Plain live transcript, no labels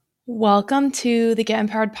Welcome to the Get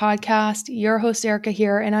Empowered podcast. Your host, Erica,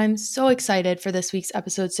 here, and I'm so excited for this week's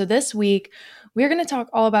episode. So, this week, we're going to talk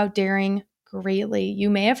all about daring greatly. You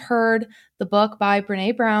may have heard the book by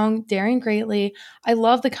Brene Brown, Daring Greatly. I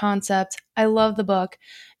love the concept, I love the book.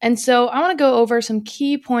 And so, I want to go over some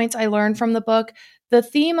key points I learned from the book. The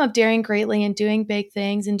theme of daring greatly and doing big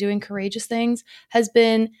things and doing courageous things has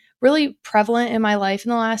been really prevalent in my life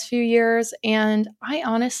in the last few years. And I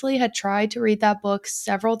honestly had tried to read that book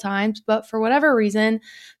several times, but for whatever reason,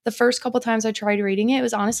 the first couple times I tried reading it, it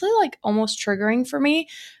was honestly like almost triggering for me.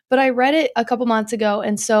 But I read it a couple months ago,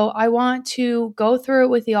 and so I want to go through it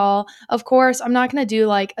with y'all. Of course, I'm not going to do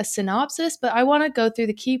like a synopsis, but I want to go through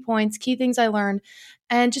the key points, key things I learned,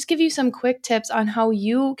 and just give you some quick tips on how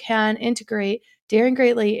you can integrate daring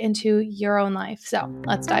greatly into your own life. So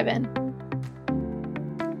let's dive in.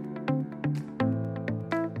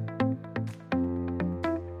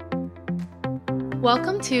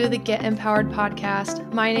 Welcome to the Get Empowered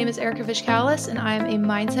podcast. My name is Erica Vishkalis, and I am a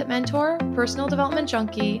mindset mentor, personal development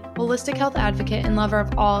junkie, holistic health advocate, and lover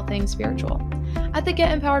of all things spiritual. At the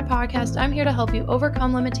Get Empowered podcast, I'm here to help you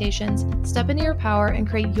overcome limitations, step into your power, and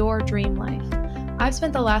create your dream life. I've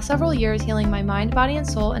spent the last several years healing my mind, body, and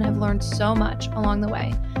soul, and have learned so much along the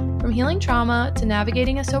way. From healing trauma to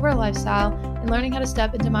navigating a sober lifestyle and learning how to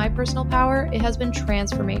step into my personal power, it has been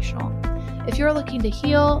transformational. If you're looking to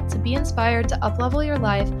heal, to be inspired, to uplevel your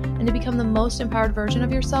life, and to become the most empowered version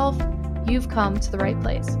of yourself, you've come to the right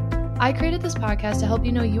place. I created this podcast to help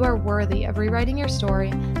you know you are worthy of rewriting your story,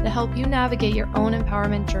 to help you navigate your own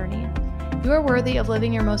empowerment journey. You are worthy of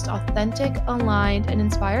living your most authentic, aligned, and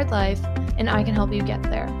inspired life, and I can help you get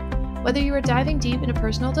there. Whether you are diving deep into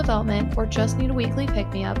personal development or just need a weekly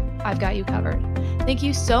pick-me-up, I've got you covered. Thank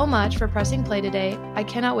you so much for pressing play today. I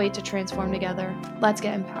cannot wait to transform together. Let's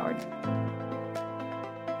get empowered.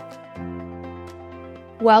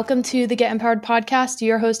 Welcome to the Get Empowered podcast.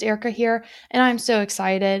 Your host, Erica, here, and I'm so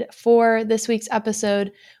excited for this week's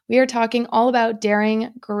episode. We are talking all about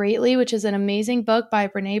Daring Greatly, which is an amazing book by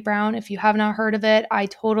Brene Brown. If you have not heard of it, I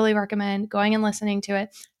totally recommend going and listening to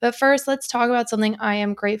it. But first, let's talk about something I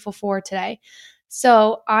am grateful for today.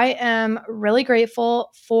 So I am really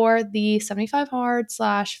grateful for the 75 Hard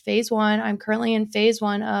 / phase 1. I'm currently in phase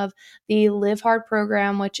 1 of the Live Hard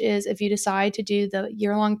program, which is if you decide to do the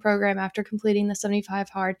year-long program after completing the 75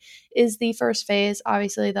 Hard, is the first phase,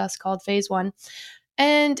 obviously thus called phase 1.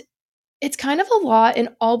 And it's kind of a lot, and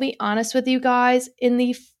I'll be honest with you guys, in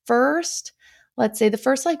the first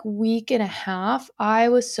like week and a half, I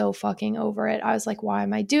was so fucking over it. I was like, why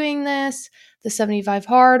am I doing this? The 75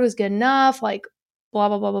 Hard was good enough, like blah,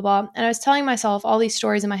 blah, blah, blah, blah. And I was telling myself all these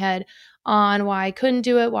stories in my head on why I couldn't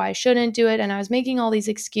do it, why I shouldn't do it. And I was making all these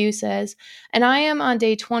excuses. And I am on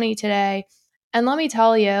day 20 today. And let me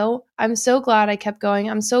tell you, I'm so glad I kept going.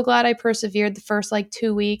 I'm so glad I persevered the first like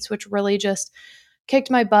 2 weeks, which really just kicked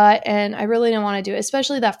my butt. And I really didn't want to do it,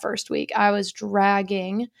 especially that first week. I was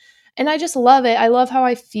dragging. And I just love it. I love how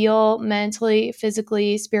I feel mentally,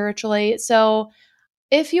 physically, spiritually. So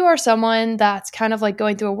if you are someone that's kind of like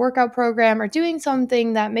going through a workout program or doing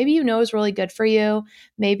something that maybe you know is really good for you,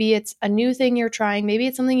 maybe it's a new thing you're trying, maybe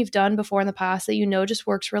it's something you've done before in the past that you know just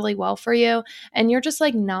works really well for you, and you're just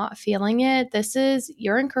like not feeling it, this is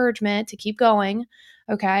your encouragement to keep going.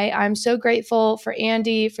 Okay. I'm so grateful for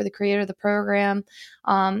Andy, for the creator of the program.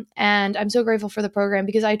 And I'm so grateful for the program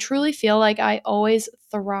because I truly feel like I always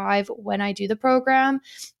thrive when I do the program.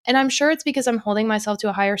 And I'm sure it's because I'm holding myself to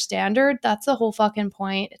a higher standard. That's the whole fucking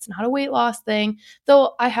point. It's not a weight loss thing,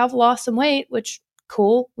 though I have lost some weight, which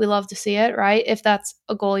cool. We love to see it, right? If that's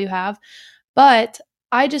a goal you have. But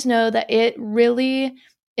I just know that it really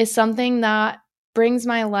is something that brings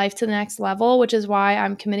my life to the next level, which is why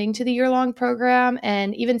I'm committing to the year-long program.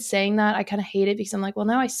 And even saying that, I kind of hate it because I'm like, well,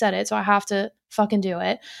 now I said it, so I have to fucking do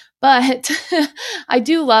it. But I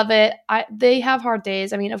do love it. They have hard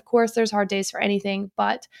days. I mean, of course, there's hard days for anything,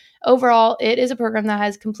 but overall, it is a program that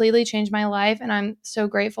has completely changed my life, and I'm so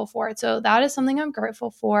grateful for it. So that is something I'm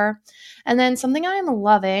grateful for. And then something I'm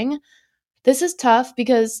loving. This is tough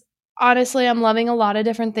because honestly, I'm loving a lot of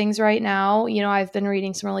different things right now. You know, I've been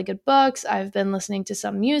reading some really good books. I've been listening to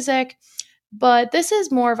some music, but this is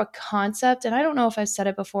more of a concept. And I don't know if I've said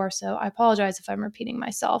it before, so I apologize if I'm repeating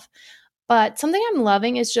myself. But something I'm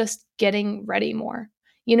loving is just getting ready more.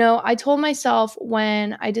 You know, I told myself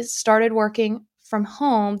when I just started working from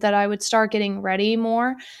home that I would start getting ready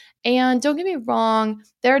more. And don't get me wrong,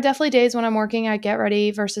 there are definitely days when I'm working, I get ready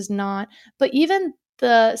versus not. But even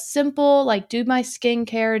the simple, like do my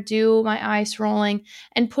skincare, do my ice rolling,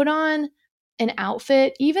 and put on an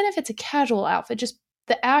outfit, even if it's a casual outfit, just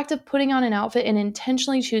the act of putting on an outfit and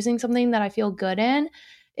intentionally choosing something that I feel good in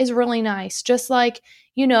is really nice. Just like,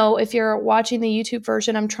 you know, if you're watching the YouTube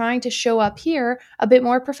version, I'm trying to show up here a bit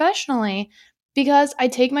more professionally because I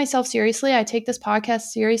take myself seriously. I take this podcast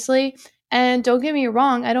seriously. And don't get me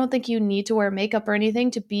wrong, I don't think you need to wear makeup or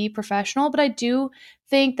anything to be professional, but I do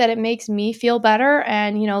think that it makes me feel better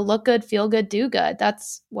and, you know, look good, feel good, do good.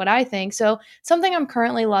 That's what I think. So, something I'm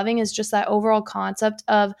currently loving is just that overall concept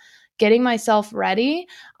of getting myself ready.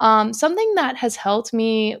 Something that has helped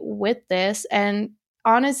me with this, and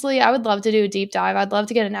honestly, I would love to do a deep dive. I'd love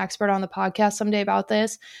to get an expert on the podcast someday about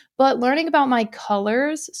this, but learning about my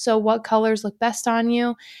colors. So, what colors look best on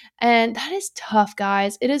you? And that is tough,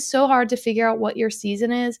 guys. It is so hard to figure out what your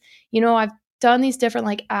season is. You know, I've done these different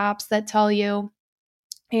like apps that tell you,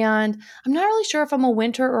 and I'm not really sure if I'm a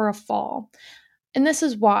winter or a fall. And this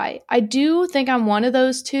is why. I do think I'm one of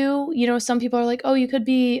those two. You know, some people are like, oh, you could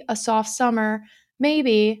be a soft summer.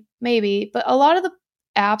 Maybe, maybe. But a lot of the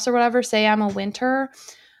apps or whatever say I'm a winter,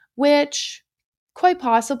 which quite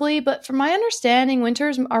possibly. But from my understanding,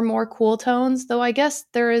 winters are more cool tones, though I guess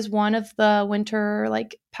there is one of the winter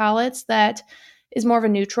like palettes that is more of a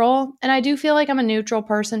neutral. And I do feel like I'm a neutral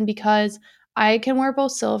person because I can wear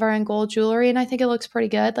both silver and gold jewelry and I think it looks pretty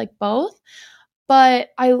good, like both, but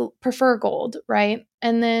I prefer gold, right?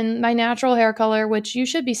 And then my natural hair color, which you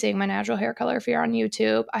should be seeing my natural hair color if you're on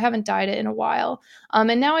YouTube. I haven't dyed it in a while.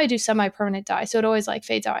 And now I do semi-permanent dye, so it always like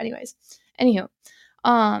fades out anyways. Anywho,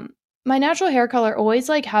 um, my natural hair color always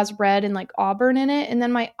like has red and like auburn in it, and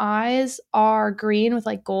then my eyes are green with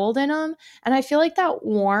like gold in them, and I feel like that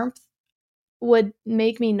warmth would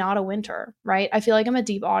make me not a winter, right? I feel like I'm a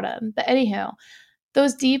deep autumn. But anyhow,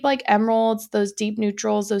 those deep like emeralds, those deep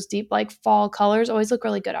neutrals, those deep like fall colors always look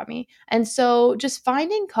really good on me. And so just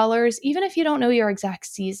finding colors, even if you don't know your exact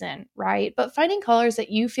season, right? But finding colors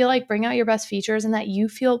that you feel like bring out your best features and that you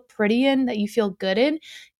feel pretty in, that you feel good in,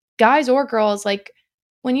 guys or girls, like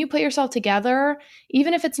when you put yourself together,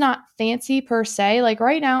 even if it's not fancy per se, like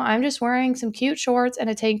right now, I'm just wearing some cute shorts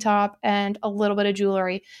and a tank top and a little bit of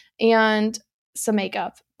jewelry and some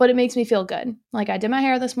makeup, but it makes me feel good. Like I did my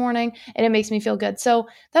hair this morning and it makes me feel good. So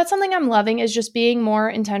that's something I'm loving is just being more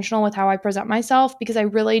intentional with how I present myself because I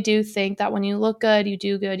really do think that when you look good, you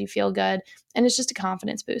do good, you feel good, and it's just a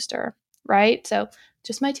confidence booster, right? So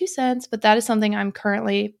just my 2 cents, but that is something I'm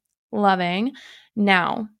currently loving.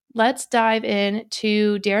 Now, let's dive in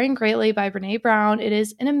to Daring Greatly by Brene Brown. It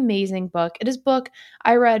is an amazing book. It is a book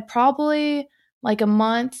I read probably like a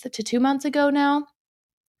month to 2 months ago now.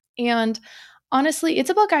 And honestly, it's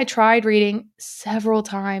a book I tried reading several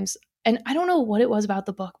times. And I don't know what it was about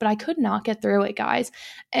the book, but I could not get through it, guys.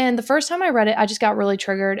 And the first time I read it, I just got really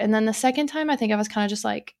triggered. And then the second time, I think I was kind of just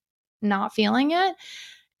like not feeling it.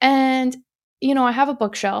 And, you know, I have a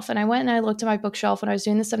bookshelf and I went and I looked at my bookshelf when I was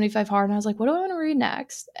doing the 75 hard and I was like, what do I want to read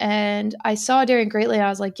next? And I saw Daring Greatly and I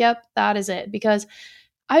was like, yep, that is it. Because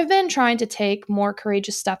I've been trying to take more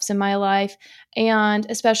courageous steps in my life. And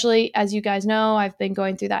especially as you guys know, I've been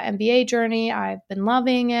going through that MBA journey. I've been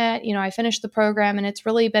loving it. You know, I finished the program and it's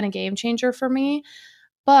really been a game changer for me.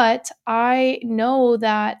 But I know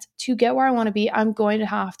that to get where I want to be, I'm going to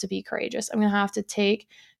have to be courageous. I'm going to have to take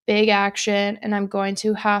big action and I'm going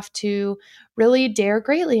to have to really dare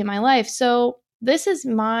greatly in my life. So, this is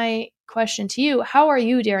my question to you. How are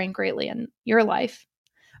you daring greatly in your life?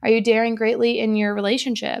 Are you daring greatly in your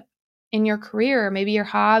relationship, in your career, maybe your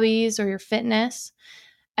hobbies or your fitness?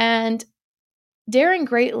 And daring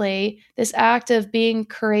greatly, this act of being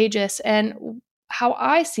courageous and how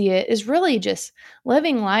I see it is really just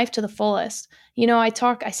living life to the fullest. You know, I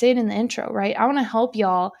say it in the intro, right? I want to help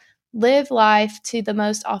y'all live life to the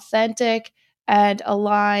most authentic and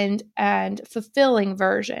aligned and fulfilling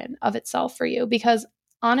version of itself for you. Because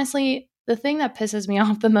honestly, the thing that pisses me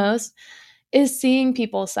off the most is seeing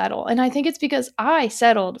people settle. And I think it's because I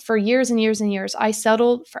settled for years and years and years. I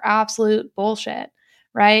settled for absolute bullshit,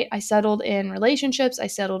 right? I settled in relationships, I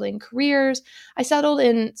settled in careers, I settled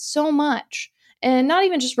in so much. And not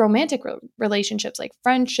even just romantic relationships, like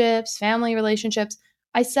friendships, family relationships.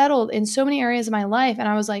 I settled in so many areas of my life and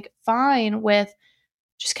I was like fine with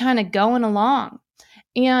just kind of going along.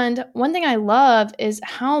 And one thing I love is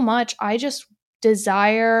how much I just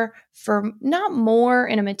desire for not more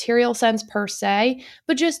in a material sense per se,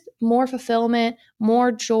 but just more fulfillment,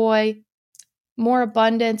 more joy, more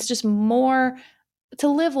abundance, just more to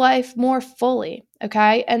live life more fully.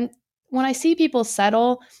 Okay. And when I see people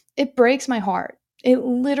settle, it breaks my heart. It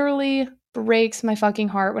literally breaks my fucking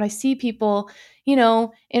heart when I see people, you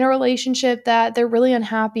know, in a relationship that they're really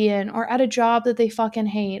unhappy in, or at a job that they fucking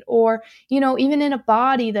hate, or, you know, even in a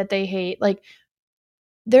body that they hate. Like,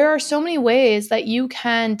 there are so many ways that you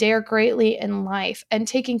can dare greatly in life, and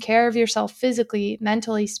taking care of yourself physically,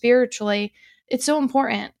 mentally, spiritually, it's so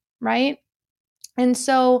important, right? And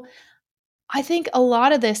so I think a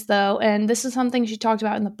lot of this, though, and this is something she talked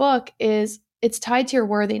about in the book, is it's tied to your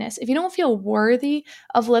worthiness. If you don't feel worthy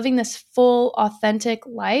of living this full, authentic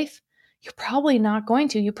life, you're probably not going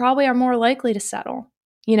to. You probably are more likely to settle.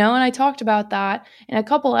 And I talked about that in a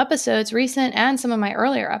couple episodes, recent and some of my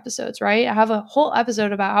earlier episodes, right? I have a whole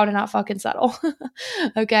episode about how to not fucking settle.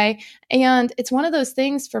 Okay. And it's one of those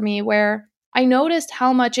things for me where I noticed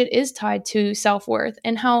how much it is tied to self worth,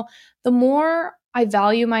 and how the more I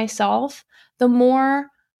value myself, the more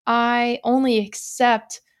I only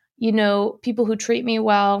accept, people who treat me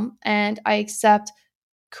well, and I accept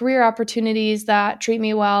career opportunities that treat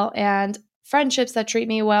me well, and friendships that treat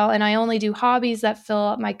me well, and I only do hobbies that fill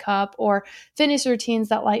up my cup, or fitness routines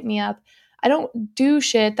that light me up. I don't do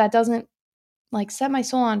shit that doesn't set my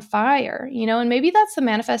soul on fire, and maybe that's the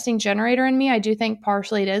manifesting generator in me. I do think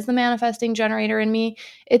partially it is the manifesting generator in me.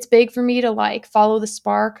 It's big for me to follow the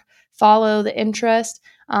spark, follow the interest.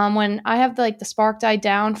 When I have the spark die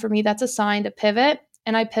down, for me, that's a sign to pivot,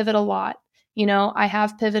 and I pivot a lot. I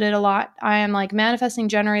have pivoted a lot. I am manifesting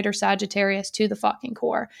generator Sagittarius to the fucking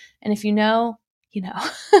core. And if you know, you know.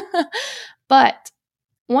 But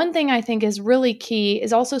one thing I think is really key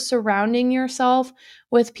is also surrounding yourself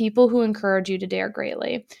with people who encourage you to dare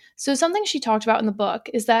greatly. So, something she talked about in the book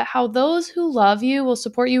is that how those who love you will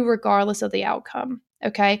support you regardless of the outcome.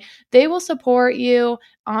 Okay. They will support you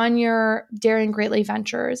on your daring greatly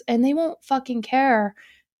ventures, and they won't fucking care,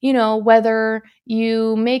 whether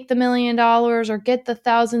you make the $1 million or get the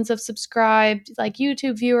thousands of subscribed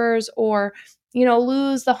YouTube viewers, or,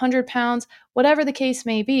 lose the 100 pounds, whatever the case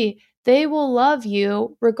may be. They will love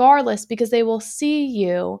you regardless, because they will see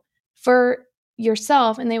you for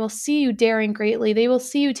yourself, and they will see you daring greatly. They will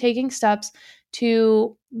see you taking steps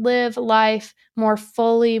to live life more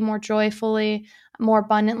fully, more joyfully, more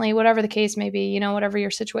abundantly, whatever the case may be, whatever your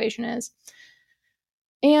situation is.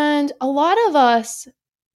 And a lot of us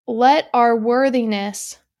let our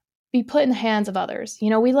worthiness be put in the hands of others.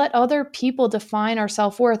 We let other people define our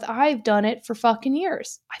self-worth. I've done it for fucking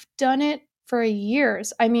years. I've done it for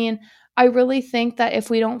years. I mean, I really think that if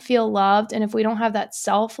we don't feel loved, and if we don't have that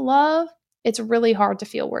self-love, it's really hard to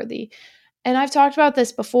feel worthy. And I've talked about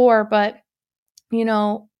this before, but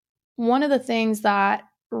one of the things that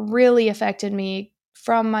really affected me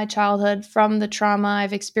from my childhood, from the trauma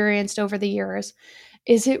I've experienced over the years,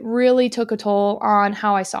 is it really took a toll on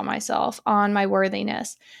how I saw myself, on my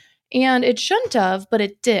worthiness. And it shouldn't have, but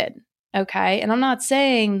it did. Okay. And I'm not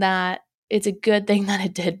saying that it's a good thing that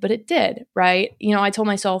it did, but it did, right? I told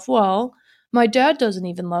myself, well, my dad doesn't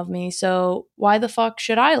even love me, so why the fuck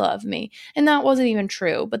should I love me? And that wasn't even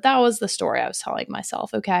true, but that was the story I was telling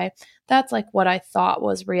myself. Okay. That's what I thought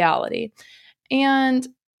was reality. And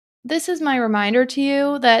this is my reminder to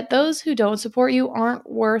you that those who don't support you aren't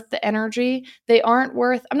worth the energy. They aren't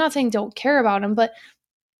worth, I'm not saying don't care about them, but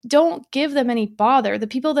don't give them any bother. The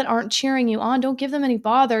people that aren't cheering you on, don't give them any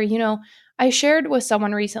bother. I shared with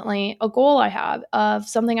someone recently a goal I have of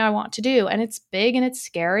something I want to do, and it's big and it's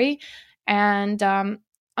scary. And I'm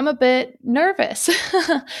a bit nervous.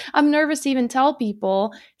 I'm nervous to even tell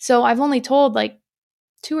people. So I've only told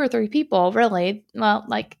 2 or 3 people, really. Well,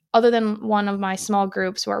 other than one of my small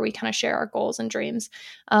groups where we kind of share our goals and dreams.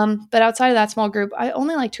 But outside of that small group, I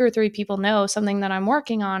only 2 or 3 people know something that I'm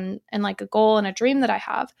working on, and a goal and a dream that I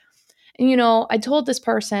have. And, I told this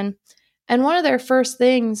person, and one of their first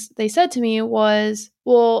things they said to me was,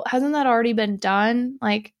 well, hasn't that already been done?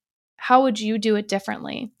 How would you do it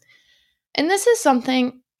differently? And this is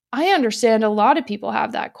something I understand a lot of people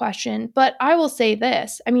have that question, but I will say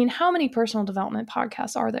this. I mean, how many personal development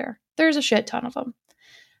podcasts are there? There's a shit ton of them.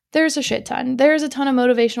 There's a shit ton. There's a ton of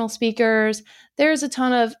motivational speakers. There's a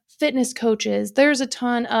ton of fitness coaches. There's a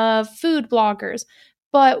ton of food bloggers.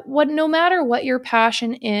 But no matter what your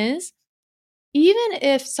passion is, even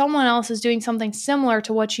if someone else is doing something similar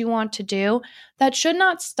to what you want to do, that should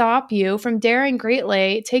not stop you from daring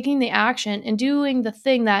greatly, taking the action, and doing the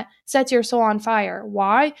thing that sets your soul on fire.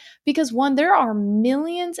 Why? Because one, there are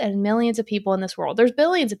millions and millions of people in this world. There's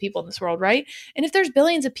billions of people in this world, right? And if there's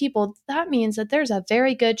billions of people, that means that there's a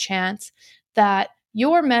very good chance that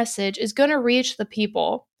your message is going to reach the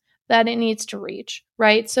people that it needs to reach,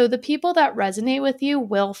 right? So the people that resonate with you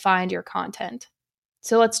will find your content.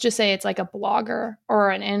 So let's just say it's a blogger or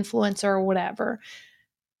an influencer or whatever.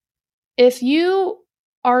 If you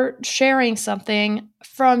are sharing something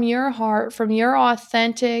from your heart, from your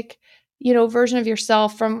authentic, version of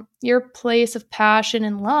yourself, from your place of passion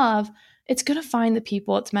and love, it's going to find the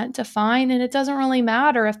people it's meant to find. And it doesn't really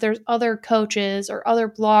matter if there's other coaches or other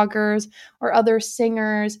bloggers or other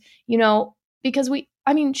singers, because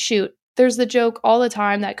shoot, there's the joke all the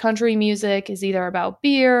time that country music is either about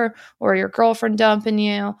beer or your girlfriend dumping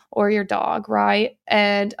you or your dog, right?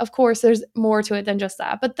 And of course, there's more to it than just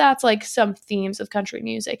that, but that's like some themes of country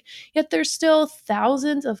music. Yet there's still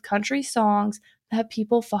thousands of country songs that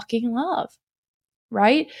people fucking love,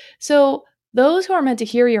 right? So those who are meant to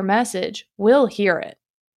hear your message will hear it.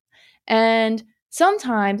 And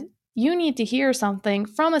sometimes you need to hear something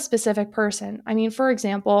from a specific person. For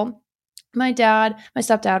example, my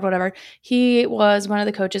stepdad, whatever, he was one of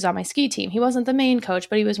the coaches on my ski team. He wasn't the main coach,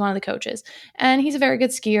 but he was one of the coaches. And he's a very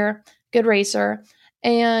good skier, good racer.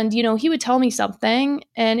 And, he would tell me something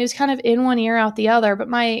and it was kind of in one ear, out the other. But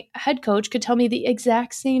my head coach could tell me the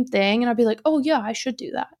exact same thing. And I'd be like, oh, yeah, I should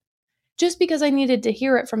do that. Just because I needed to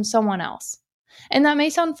hear it from someone else. And that may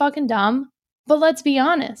sound fucking dumb, but let's be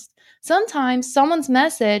honest. Sometimes someone's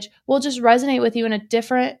message will just resonate with you in a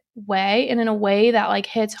different way and in a way that like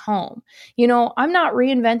hits home. I'm not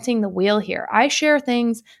reinventing the wheel here. I share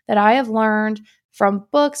things that I have learned from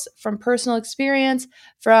books, from personal experience,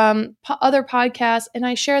 from other podcasts, and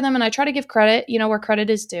I share them and I try to give credit, where credit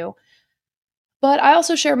is due. But I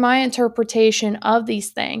also share my interpretation of these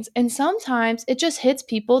things. And sometimes it just hits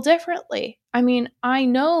people differently. I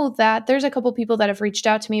know that there's a couple people that have reached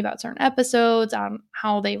out to me about certain episodes, on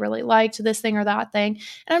how they really liked this thing or that thing.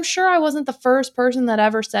 And I'm sure I wasn't the first person that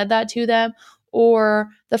ever said that to them or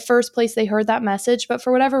the first place they heard that message. But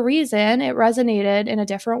for whatever reason, it resonated in a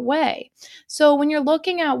different way. So when you're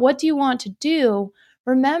looking at what do you want to do,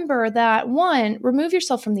 remember that one, remove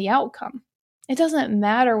yourself from the outcome. It doesn't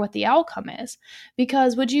matter what the outcome is,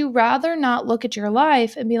 because would you rather not look at your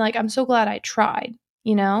life and be like, I'm so glad I tried,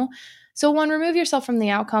 So one, remove yourself from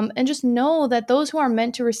the outcome and just know that those who are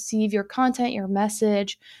meant to receive your content, your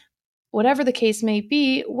message, whatever the case may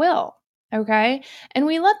be, will. Okay. And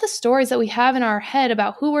we let the stories that we have in our head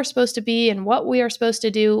about who we're supposed to be and what we are supposed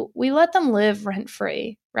to do, we let them live rent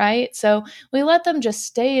free, right? So we let them just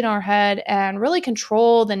stay in our head and really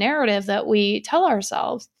control the narrative that we tell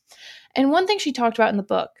ourselves. And one thing she talked about in the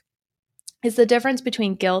book is the difference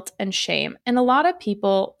between guilt and shame. And a lot of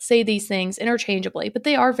people say these things interchangeably, but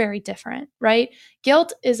they are very different, right?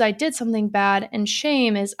 Guilt is I did something bad, and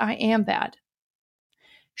shame is I am bad.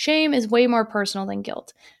 Shame is way more personal than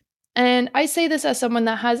guilt. And I say this as someone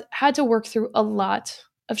that has had to work through a lot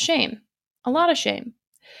of shame.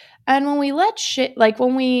 And when we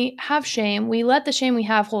when we have shame, we let the shame we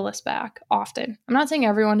have hold us back often. I'm not saying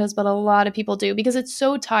everyone does, but a lot of people do, because it's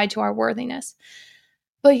so tied to our worthiness.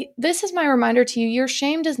 But this is my reminder to you, your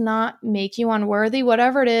shame does not make you unworthy.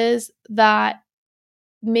 Whatever it is that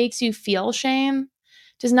makes you feel shame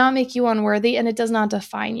does not make you unworthy, and it does not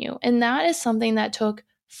define you. And that is something that took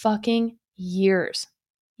fucking years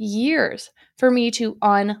for me to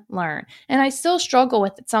unlearn. And I still struggle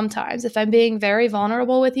with it sometimes. If I'm being very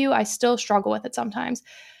vulnerable with you, I still struggle with it sometimes,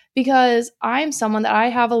 because I'm someone that I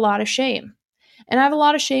have a lot of shame. And I have a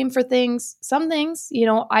lot of shame for some things,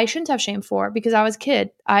 I shouldn't have shame for, because I was a kid.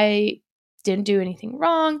 I didn't do anything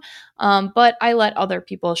wrong, but I let other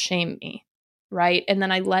people shame me, right? And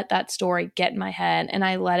then I let that story get in my head and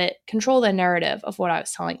I let it control the narrative of what I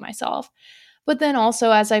was telling myself. But then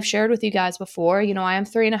also, as I've shared with you guys before, I am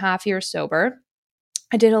 3.5 years sober.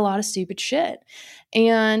 I did a lot of stupid shit.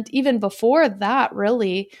 And even before that,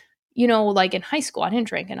 really, like in high school, I didn't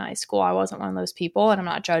drink in high school. I wasn't one of those people, and I'm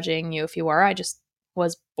not judging you if you were. I just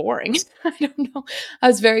was boring. I don't know. I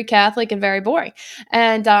was very Catholic and very boring.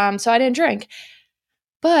 And so I didn't drink.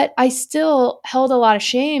 But I still held a lot of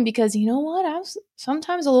shame, because you know what? I was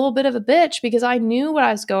sometimes a little bit of a bitch, because I knew what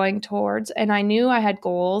I was going towards and I knew I had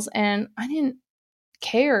goals, and I didn't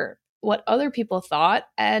care what other people thought,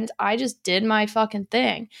 and I just did my fucking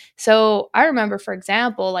thing. So I remember, for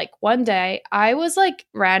example, like one day I was like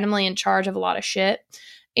randomly in charge of a lot of shit,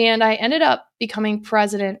 and I ended up becoming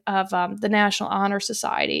president of the National Honor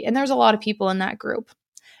Society, and there's a lot of people in that group.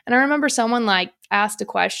 And I remember someone like asked a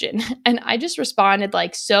question and I just responded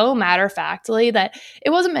like so matter-of-factly that it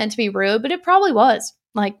wasn't meant to be rude, but it probably was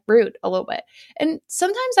like rude a little bit. And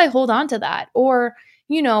sometimes I hold on to that. Or,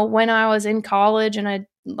 when I was in college and I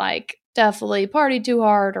like definitely partied too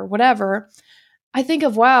hard or whatever, I think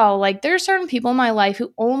of, wow, like there's certain people in my life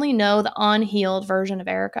who only know the unhealed version of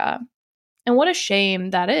Erica. And what a shame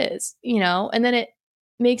that is, and then it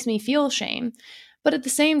makes me feel shame. But at the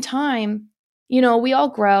same time, we all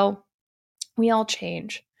grow, we all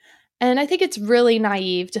change. And I think it's really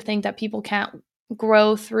naive to think that people can't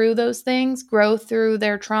grow through those things, grow through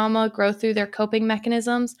their trauma, grow through their coping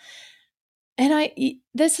mechanisms.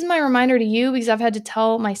 this is my reminder to you because I've had to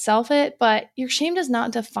tell myself it, but your shame does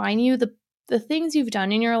not define you. The things you've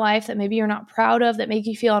done in your life that maybe you're not proud of, that make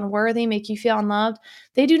you feel unworthy, make you feel unloved,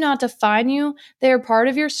 they do not define you. They are part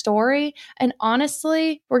of your story. And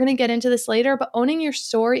honestly, we're going to get into this later, but owning your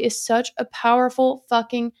story is such a powerful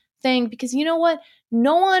fucking thing because you know what?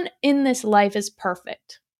 No one in this life is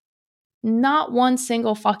perfect. Not one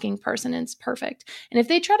single fucking person is perfect. And if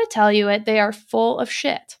they try to tell you it, they are full of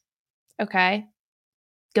shit. Okay?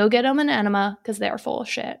 Go get them an enema because they're full of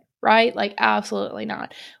shit, right? Like, absolutely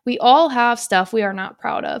not. We all have stuff we are not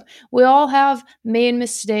proud of. We all have made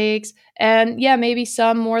mistakes, and yeah, maybe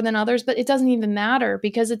some more than others, but it doesn't even matter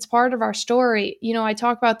because it's part of our story. You know, I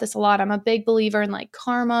talk about this a lot. I'm a big believer in like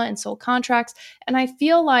karma and soul contracts, and I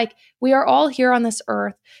feel like we are all here on this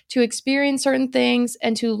earth to experience certain things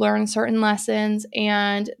and to learn certain lessons,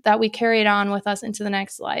 and that we carry it on with us into the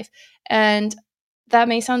next life. And that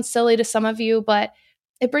may sound silly to some of you, but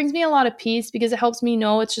it brings me a lot of peace because it helps me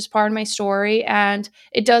know it's just part of my story and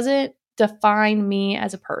it doesn't define me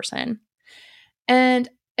as a person. And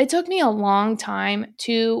it took me a long time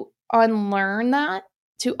to unlearn that,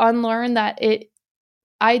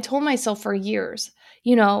 I told myself for years,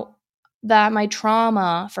 you know, that my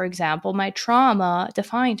trauma, for example, my trauma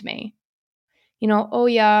defined me. You know, oh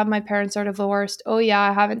yeah, my parents are divorced. Oh yeah,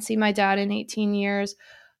 I haven't seen my dad in 18 years.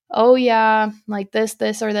 Oh yeah, like this,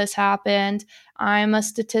 or this happened. I'm a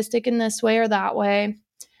statistic in this way or that way.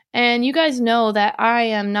 And you guys know that I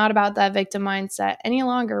am not about that victim mindset any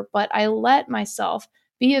longer, but I let myself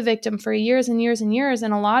be a victim for years and years and years.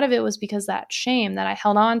 And a lot of it was because that shame that I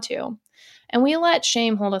held on to. And we let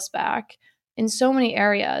shame hold us back in so many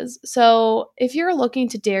areas. So if you're looking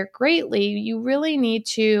to dare greatly, you really need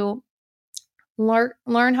to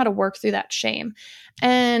learn how to work through that shame.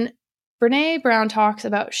 And Brene Brown talks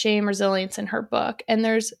about shame resilience in her book, and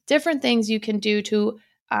there's different things you can do to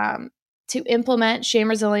implement shame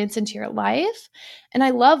resilience into your life. And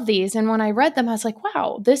I love these. And when I read them, I was like,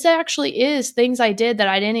 wow, this actually is things I did that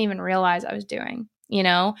I didn't even realize I was doing, you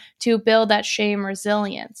know, to build that shame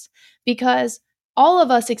resilience. Because all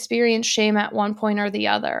of us experience shame at one point or the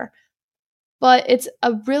other. But it's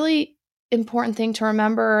a really important thing to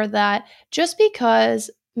remember that just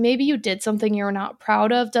because maybe you did something you're not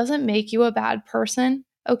proud of doesn't make you a bad person,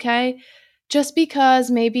 okay? Just because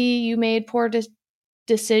maybe you made poor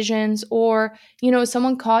decisions or, you know,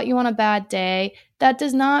 someone caught you on a bad day, that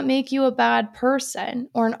does not make you a bad person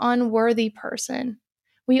or an unworthy person.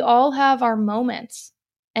 We all have our moments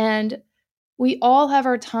and we all have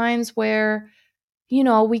our times where, you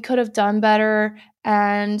know, we could have done better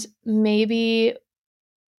and maybe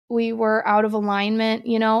we were out of alignment,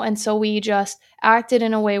 you know, and so we just acted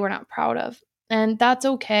in a way we're not proud of. And that's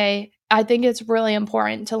okay. I think it's really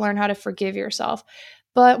important to learn how to forgive yourself.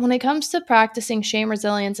 But when it comes to practicing shame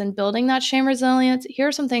resilience and building that shame resilience, here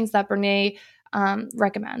are some things that Brene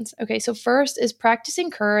recommends. Okay, so first is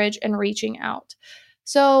practicing courage and reaching out.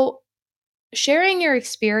 So sharing your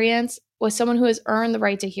experience with someone who has earned the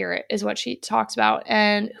right to hear it is what she talks about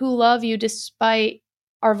and who love you despite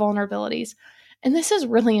our vulnerabilities. And this is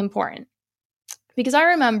really important because I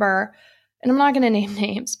remember, and I'm not going to name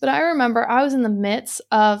names, but I remember I was in the midst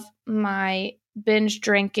of my binge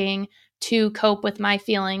drinking to cope with my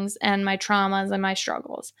feelings and my traumas and my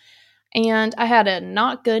struggles. And I had a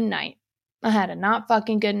not good night. I had a not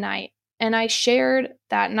fucking good night. And I shared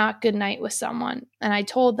that not good night with someone. And I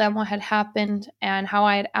told them what had happened and how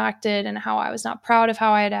I had acted and how I was not proud of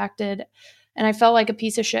how I had acted. And I felt like a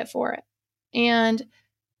piece of shit for it. And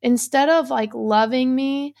instead of like loving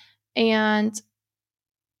me and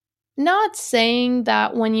not saying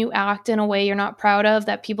that when you act in a way you're not proud of,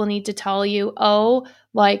 that people need to tell you, oh,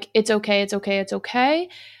 like, it's okay, it's okay, it's okay.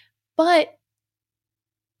 But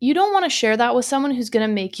you don't want to share that with someone who's going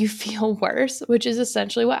to make you feel worse, which is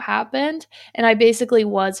essentially what happened. And I basically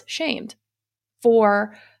was shamed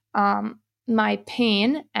for my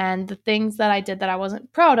pain and the things that I did that I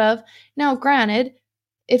wasn't proud of. Now, granted,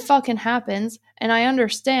 it fucking happens. And I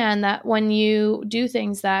understand that when you do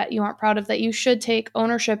things that you aren't proud of, that you should take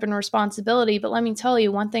ownership and responsibility. But let me tell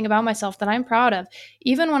you one thing about myself that I'm proud of.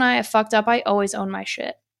 Even when I have fucked up, I always own my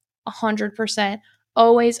shit. 100%.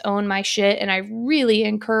 Always own my shit. And I really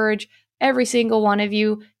encourage every single one of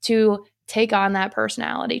you to take on that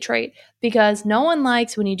personality trait because no one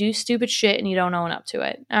likes when you do stupid shit and you don't own up to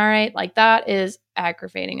it. All right. Like that is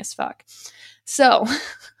aggravating as fuck. So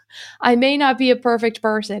I may not be a perfect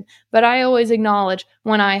person, but I always acknowledge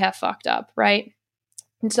when I have fucked up. Right.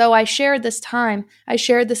 And so I shared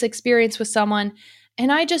this experience with someone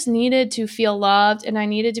and I just needed to feel loved and I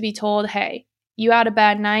needed to be told, hey, you had a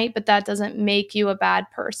bad night, but that doesn't make you a bad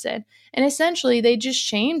person. And essentially, they just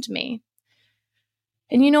shamed me.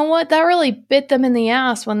 And you know what? That really bit them in the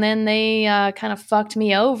ass when then they kind of fucked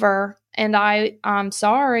me over. And I'm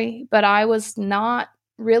sorry, but I was not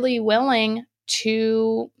really willing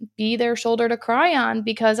to be their shoulder to cry on,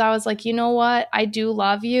 because I was like, you know what? I do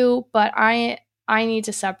love you, but I need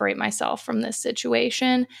to separate myself from this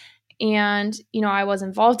situation. And, I was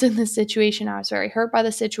involved in this situation. I was very hurt by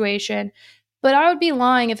the situation. But I would be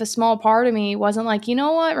lying if a small part of me wasn't like, you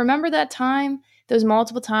know what? Remember that time, those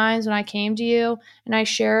multiple times when I came to you and I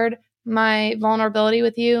shared my vulnerability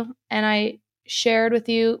with you, and I shared with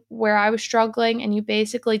you where I was struggling, and you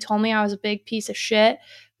basically told me I was a big piece of shit.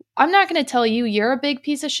 I'm not going to tell you you're a big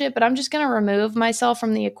piece of shit, but I'm just going to remove myself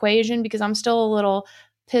from the equation because I'm still a little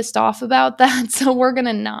pissed off about that. So we're going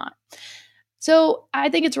to not. So I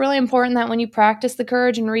think it's really important that when you practice the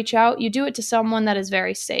courage and reach out, you do it to someone that is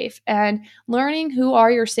very safe. And learning who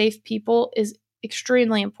are your safe people is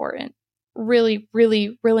extremely important. Really,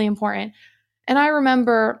 really, really important. And I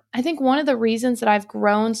remember, I think one of the reasons that I've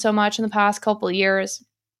grown so much in the past couple of years,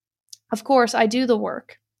 of course, I do the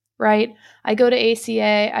work, right? I go to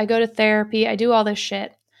ACA, I go to therapy, I do all this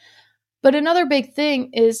shit. But another big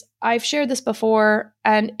thing is, I've shared this before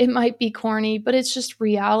and it might be corny, but it's just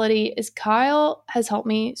reality, is Kyle has helped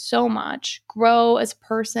me so much grow as a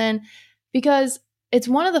person, because it's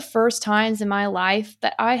one of the first times in my life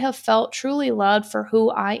that I have felt truly loved for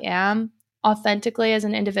who I am authentically as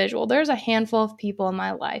an individual. There's a handful of people in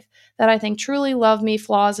my life that I think truly love me,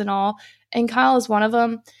 flaws and all, and Kyle is one of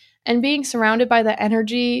them. And being surrounded by the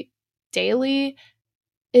energy daily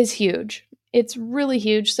is huge. It's really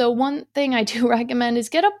huge. So one thing I do recommend is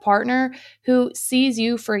get a partner who sees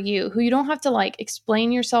you for you, who you don't have to like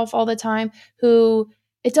explain yourself all the time, who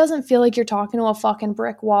it doesn't feel like you're talking to a fucking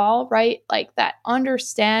brick wall, right? Like that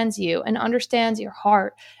understands you and understands your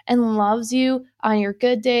heart and loves you on your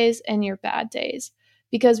good days and your bad days,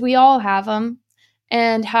 because we all have them.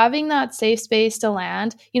 And having that safe space to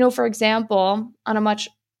land, for example, on a much,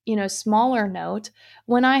 smaller note,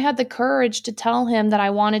 when I had the courage to tell him that I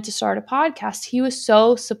wanted to start a podcast, he was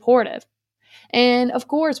so supportive. And of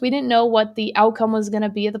course, we didn't know what the outcome was going to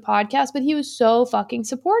be of the podcast, but he was so fucking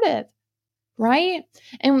supportive, right?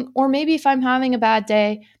 And or maybe if I'm having a bad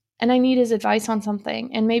day and I need his advice on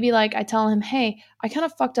something, and maybe like I tell him, "Hey, I kind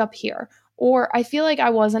of fucked up here," or I feel like I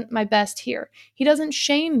wasn't my best here. He doesn't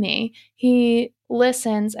shame me. He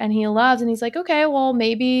listens and he loves, and he's like, "Okay, well,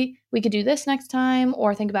 maybe we could do this next time,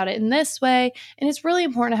 or think about it in this way." And it's really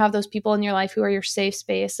important to have those people in your life who are your safe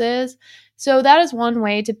spaces. So that is one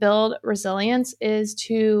way to build resilience, is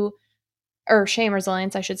to or shame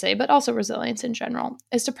resilience, I should say, but also resilience in general,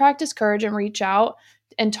 is to practice courage and reach out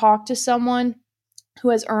and talk to someone who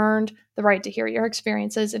has earned the right to hear your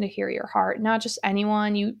experiences and to hear your heart, not just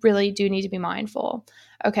anyone. You really do need to be mindful.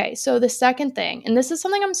 Okay, so the second thing, and this is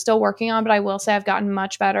something I'm still working on, but I will say I've gotten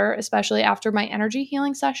much better, especially after my energy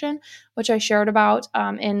healing session, which I shared about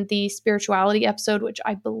in the spirituality episode, which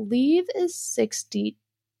I believe is 62.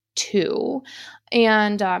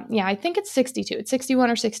 And I think it's 62. It's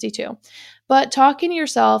 61 or 62. But talking to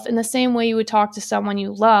yourself in the same way you would talk to someone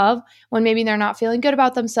you love when maybe they're not feeling good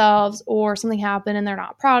about themselves or something happened and they're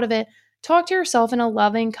not proud of it, talk to yourself in a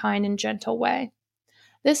loving, kind, and gentle way.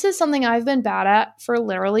 This is something I've been bad at for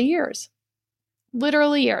literally years.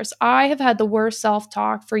 Literally years. I have had the worst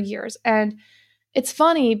self-talk for years. And it's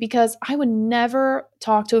funny because I would never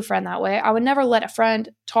talk to a friend that way. I would never let a friend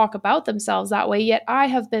talk about themselves that way. Yet I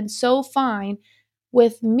have been so fine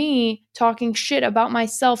with me talking shit about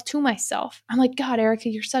myself to myself. I'm like, God, Erica,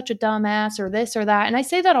 you're such a dumbass, or this or that. And I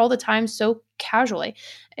say that all the time so casually.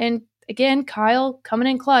 And again, Kyle coming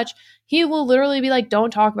in clutch, he will literally be like,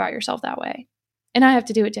 don't talk about yourself that way. And I have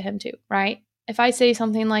to do it to him too, right? If I say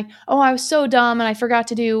something like, oh, I was so dumb and I forgot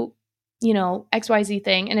to do, XYZ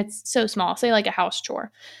thing, and it's so small, say like a house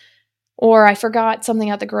chore, or I forgot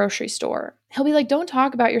something at the grocery store, he'll be like, don't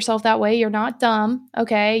talk about yourself that way. You're not dumb.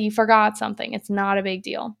 Okay. You forgot something. It's not a big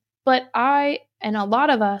deal. But and a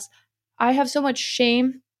lot of us, I have so much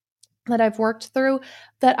shame that I've worked through,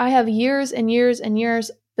 that I have years and years and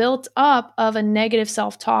years built up of a negative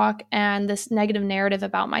self-talk and this negative narrative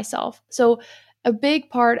about myself. So a big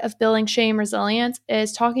part of building shame resilience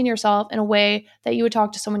is talking to yourself in a way that you would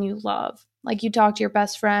talk to someone you love, like you talk to your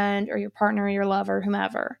best friend or your partner or your lover,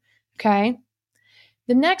 whomever. Okay.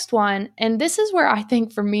 The next one, and this is where I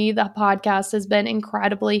think for me, the podcast has been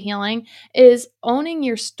incredibly healing, is owning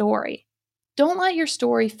your story. Don't let your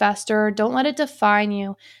story fester. Don't let it define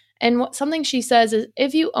you. And something she says is,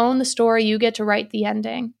 if you own the story, you get to write the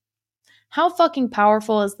ending. How fucking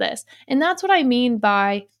powerful is this? And that's what I mean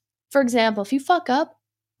by For example, if you fuck up,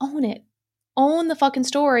 own it. Own the fucking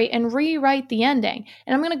story and rewrite the ending.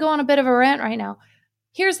 And I'm going to go on a bit of a rant right now.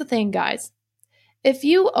 Here's the thing, guys. If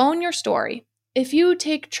you own your story, if you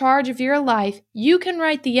take charge of your life, you can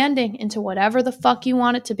write the ending into whatever the fuck you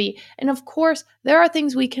want it to be. And of course, there are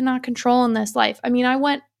things we cannot control in this life. I mean, I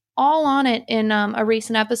went all on it in a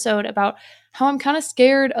recent episode about how I'm kind of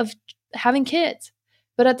scared of having kids.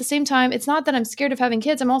 But at the same time, it's not that I'm scared of having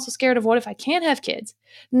kids. I'm also scared of what if I can't have kids?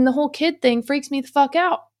 And the whole kid thing freaks me the fuck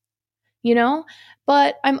out, you know?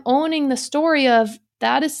 But I'm owning the story of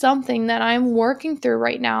that is something that I'm working through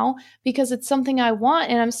right now because it's something I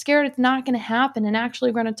want and I'm scared it's not going to happen. And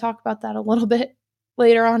actually, we're going to talk about that a little bit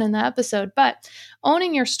later on in the episode. But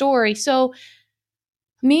owning your story. So,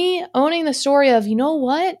 me owning the story of, you know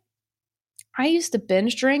what? I used to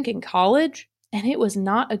binge drink in college and it was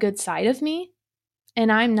not a good side of me. And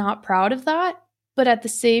I'm not proud of that. But at the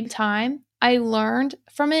same time, I learned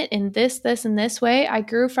from it in this, and this way. I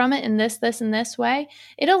grew from it in this, and this way.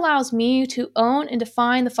 It allows me to own and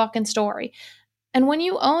define the fucking story. And when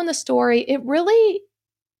you own the story, it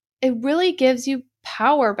really gives you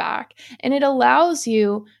power back. And it allows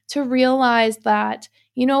you to realize that,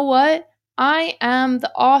 you know what? I am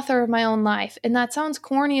the author of my own life. And that sounds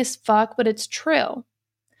corny as fuck, but it's true.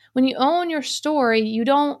 When you own your story, you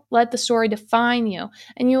don't let the story define you,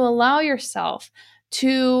 and you allow yourself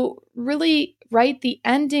to really write the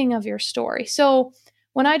ending of your story. So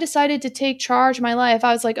when I decided to take charge of my life,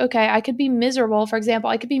 I was like, okay, I could be miserable. For example,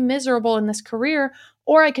 I could be miserable in this career,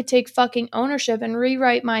 or I could take fucking ownership and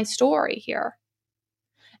rewrite my story here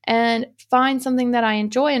and find something that I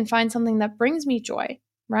enjoy and find something that brings me joy,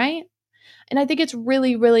 right? And I think it's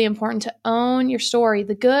really, really important to own your story,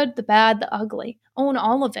 the good, the bad, the ugly. Own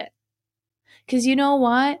all of it. Because you know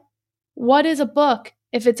what? What is a book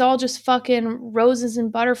if it's all just fucking roses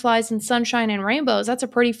and butterflies and sunshine and rainbows? That's a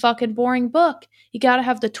pretty fucking boring book. You got to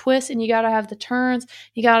have the twists and you got to have the turns.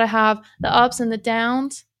 You got to have the ups and the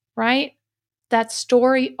downs, right? That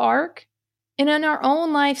story arc. And in our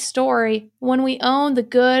own life story, when we own the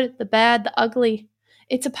good, the bad, the ugly,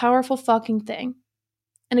 it's a powerful fucking thing.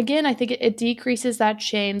 And again, I think it decreases that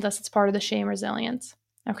shame. Thus, it's part of the shame resilience.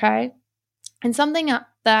 Okay? And something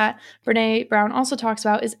that Brené Brown also talks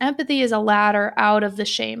about is empathy is a ladder out of the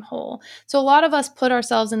shame hole. So a lot of us put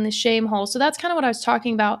ourselves in the shame hole. So that's kind of what I was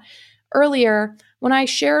talking about earlier when I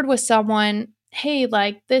shared with someone, hey,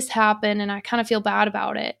 like this happened and I kind of feel bad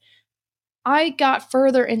about it. I got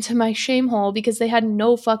further into my shame hole because they had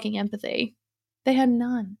no fucking empathy. They had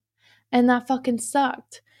none. And that fucking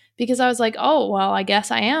sucked. Because I was like, oh, well, I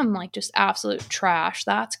guess I am like just absolute trash.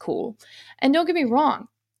 That's cool. And don't get me wrong.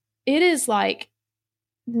 It is like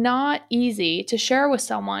not easy to share with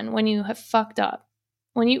someone when you have fucked up.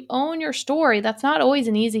 When you own your story, that's not always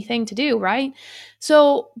an easy thing to do, right?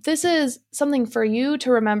 So, this is something for you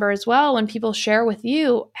to remember as well when people share with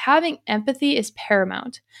you. Having empathy is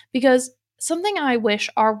paramount because something I wish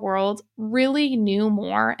our world really knew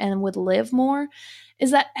more and would live more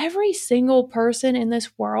is that every single person in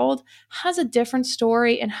this world has a different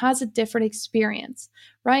story and has a different experience,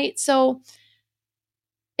 right? So,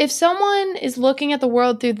 if someone is looking at the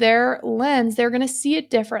world through their lens, they're going to see it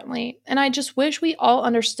differently. And I just wish we all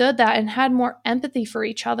understood that and had more empathy for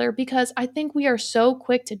each other because I think we are so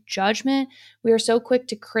quick to judgment. We are so quick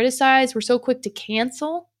to criticize. We're so quick to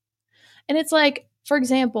cancel. And it's like, for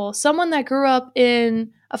example, someone that grew up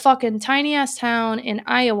in a fucking tiny ass town in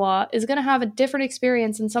Iowa is going to have a different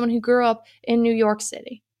experience than someone who grew up in New York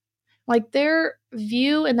City. Like their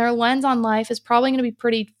view and their lens on life is probably going to be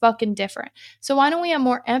pretty fucking different. So why don't we have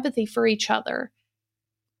more empathy for each other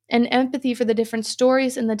and empathy for the different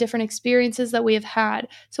stories and the different experiences that we have had?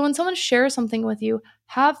 So when someone shares something with you,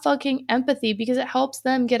 have fucking empathy because it helps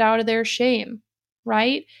them get out of their shame,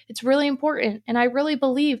 right? It's really important. And I really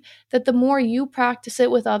believe that the more you practice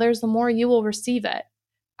it with others, the more you will receive it.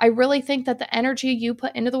 I really think that the energy you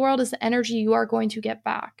put into the world is the energy you are going to get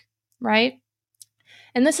back, right?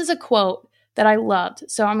 And this is a quote that I loved.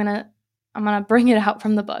 So I'm going to bring it out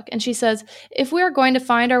from the book. And she says, "If we are going to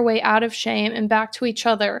find our way out of shame and back to each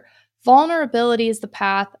other, vulnerability is the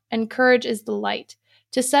path and courage is the light.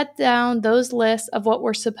 To set down those lists of what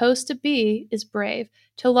we're supposed to be is brave.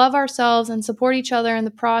 To love ourselves and support each other in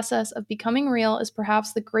the process of becoming real is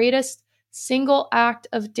perhaps the greatest single act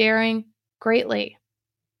of daring greatly."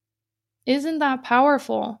 Isn't that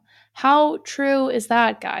powerful? How true is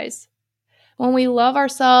that, guys? When we love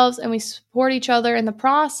ourselves and we support each other in the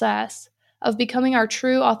process of becoming our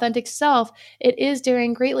true, authentic self, it is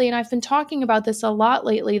daring greatly. And I've been talking about this a lot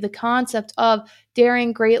lately, the concept of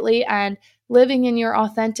daring greatly and living in your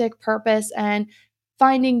authentic purpose and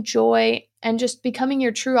finding joy and just becoming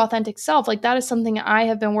your true authentic self. Like that is something I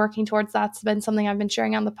have been working towards. That's been something I've been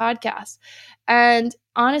sharing on the podcast. And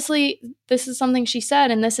honestly, this is something she said,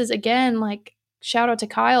 and this is again, like, shout out to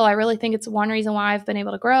Kyle. I really think it's one reason why I've been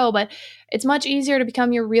able to grow, but it's much easier to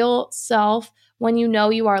become your real self when you know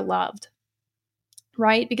you are loved,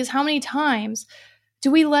 right? Because how many times do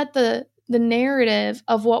we let the narrative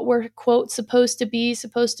of what we're, quote, supposed to be,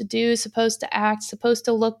 supposed to do, supposed to act, supposed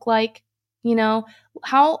to look like,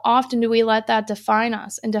 how often do we let that define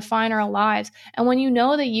us and define our lives? And when you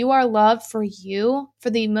know that you are loved for you, for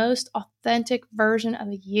the most authentic version of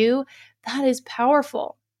you, that is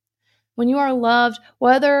powerful. When you are loved,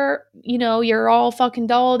 whether, you're all fucking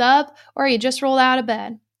dolled up or you just rolled out of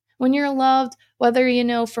bed. When you're loved, whether,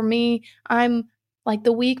 for me, I'm like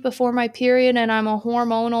the week before my period and I'm a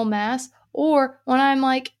hormonal mess, or when I'm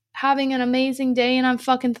like having an amazing day and I'm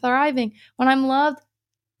fucking thriving. When I'm loved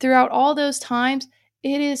throughout all those times,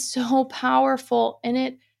 it is so powerful and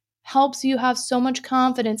it helps you have so much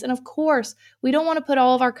confidence. And of course, we don't want to put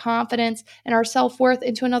all of our confidence and our self-worth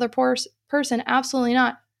into another person. Absolutely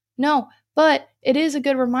not. No, but it is a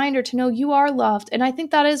good reminder to know you are loved. And I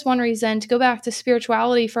think that is one reason, to go back to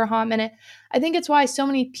spirituality for a hot minute, I think it's why so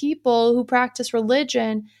many people who practice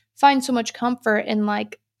religion find so much comfort in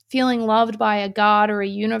like feeling loved by a God or a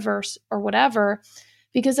universe or whatever,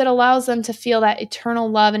 because it allows them to feel that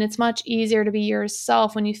eternal love. And it's much easier to be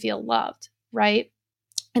yourself when you feel loved, right?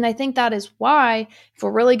 And I think that is why, if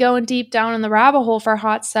we're really going deep down in the rabbit hole for a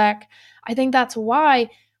hot sec, I think that's why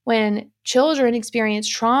when children experience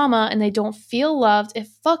trauma and they don't feel loved, it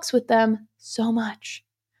fucks with them so much.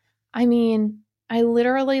 I mean, I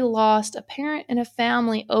literally lost a parent and a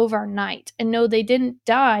family overnight. And no, they didn't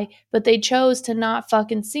die, but they chose to not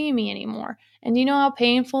fucking see me anymore. And you know how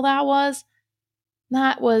painful that was?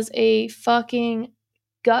 That was a fucking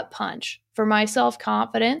gut punch for my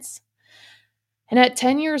self-confidence. And at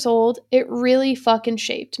 10 years old, it really fucking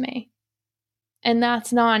shaped me. And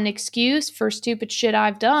that's not an excuse for stupid shit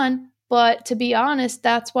I've done, but to be honest,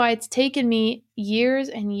 that's why it's taken me years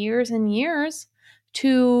and years and years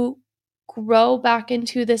to grow back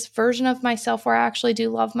into this version of myself where I actually do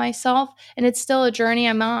love myself. And it's still a journey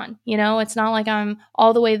I'm on. It's not like I'm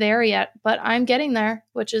all the way there yet, but I'm getting there,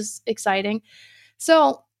 which is exciting.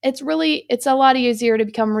 So it's a lot easier to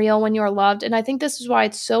become real when you're loved. And I think this is why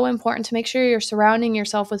it's so important to make sure you're surrounding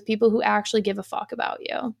yourself with people who actually give a fuck about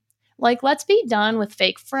you. Like, let's be done with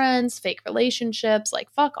fake friends, fake relationships, like,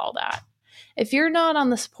 fuck all that. If you're not on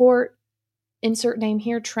the support, insert name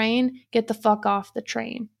here, train, get the fuck off the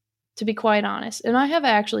train, to be quite honest. And I have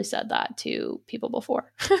actually said that to people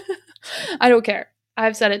before. I don't care.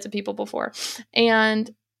 I've said it to people before. And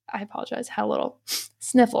I apologize, had a little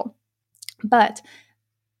sniffle. But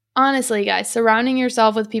honestly, guys, surrounding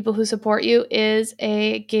yourself with people who support you is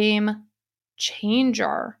a game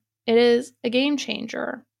changer. It is a game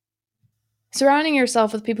changer. Surrounding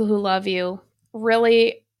yourself with people who love you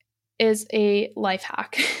really is a life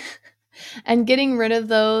hack. And getting rid of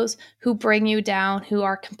those who bring you down, who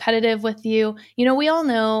are competitive with you. We all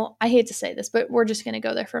know, I hate to say this, but we're just going to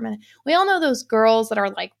go there for a minute. We all know those girls that are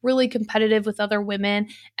like really competitive with other women,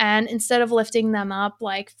 and instead of lifting them up,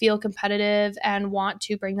 like feel competitive and want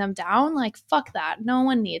to bring them down. Like, fuck that. No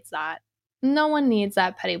one needs that. No one needs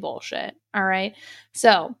that petty bullshit. All right.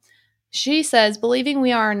 So she says, believing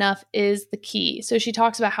we are enough is the key. So she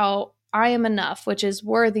talks about how I am enough, which is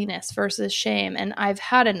worthiness versus shame, and I've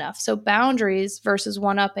had enough. So boundaries versus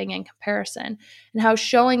one-upping and comparison, and how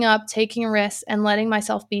showing up, taking risks, and letting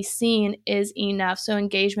myself be seen is enough. So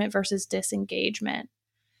engagement versus disengagement.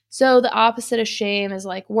 So the opposite of shame is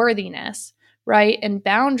like worthiness, right? And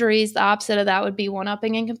boundaries, the opposite of that would be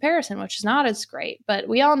one-upping and comparison, which is not as great. But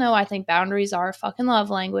we all know, I think boundaries are a fucking love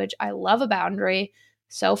language. I love a boundary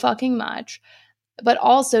so fucking much. But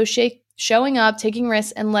also showing up, taking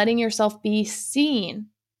risks, and letting yourself be seen.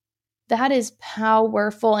 That is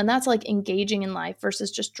powerful. And that's like engaging in life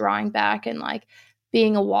versus just drawing back and like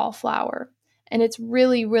being a wallflower. And it's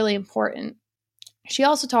really, really important. She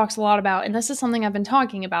also talks a lot about, and this is something I've been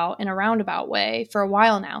talking about in a roundabout way for a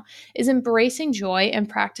while now, is embracing joy and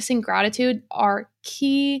practicing gratitude are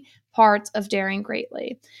key parts of daring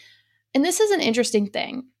greatly. And this is an interesting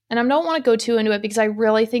thing. And I don't want to go too into it because I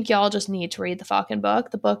really think y'all just need to read the fucking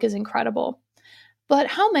book. The book is incredible. But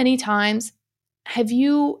how many times have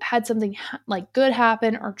you had something like good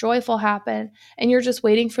happen or joyful happen and you're just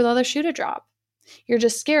waiting for the other shoe to drop? You're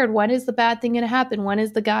just scared. When is the bad thing going to happen? When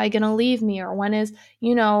is the guy going to leave me? Or when is,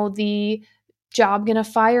 the job gonna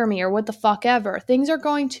fire me or what the fuck ever? Things are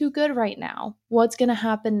going too good right now. What's gonna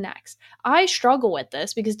happen next? I struggle with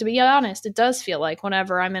this because, to be honest, it does feel like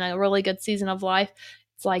whenever I'm in a really good season of life,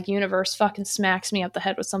 it's like universe fucking smacks me up the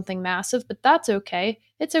head with something massive, but that's okay.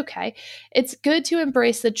 It's okay. It's good to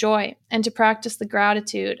embrace the joy and to practice the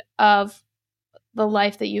gratitude of the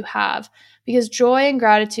life that you have, because joy and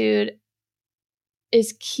gratitude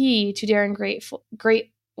is key to daring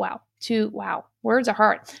words are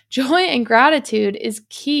hard. Joy and gratitude is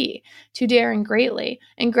key to daring greatly.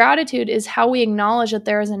 And gratitude is how we acknowledge that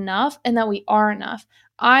there is enough and that we are enough.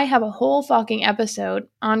 I have a whole fucking episode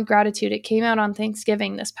on gratitude. It came out on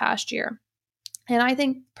Thanksgiving this past year. And I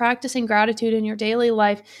think practicing gratitude in your daily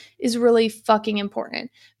life is really fucking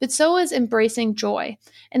important. But so is embracing joy.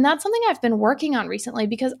 And that's something I've been working on recently,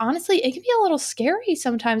 because honestly, it can be a little scary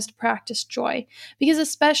sometimes to practice joy. Because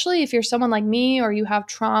especially if you're someone like me or you have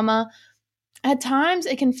trauma, at times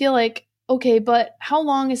it can feel like, okay, but how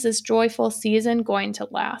long is this joyful season going to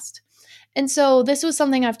last? And so this was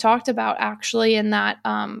something I've talked about actually in that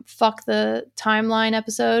Fuck the Timeline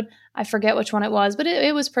episode. I forget which one it was, but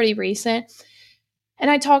it was pretty recent. And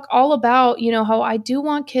I talk all about, how I do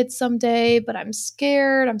want kids someday, but I'm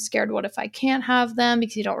scared. I'm scared, what if I can't have them?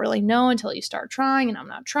 Because you don't really know until you start trying, and I'm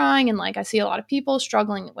not trying. And like, I see a lot of people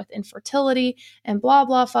struggling with infertility and blah,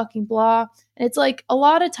 blah, fucking blah. And it's like a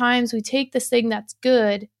lot of times we take this thing that's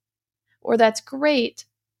good or that's great,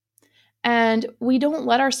 and we don't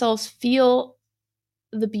let ourselves feel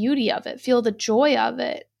the beauty of it, feel the joy of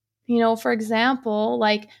it. For example,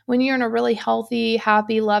 like when you're in a really healthy,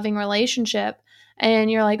 happy, loving relationship,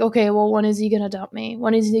 and you're like, okay, well, when is he going to dump me?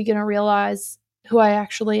 When is he going to realize who I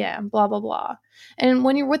actually am? Blah, blah, blah. And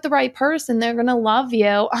when you're with the right person, they're going to love you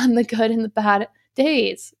on the good and the bad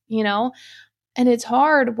days, And it's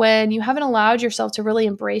hard when you haven't allowed yourself to really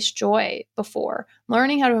embrace joy before.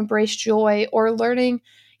 Learning how to embrace joy, or learning,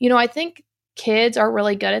 I think kids are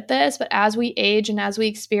really good at this, but as we age and as we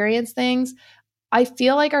experience things, I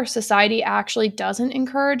feel like our society actually doesn't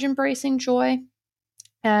encourage embracing joy.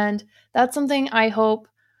 And that's something I hope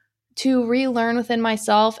to relearn within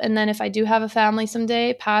myself. And then if I do have a family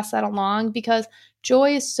someday, pass that along, because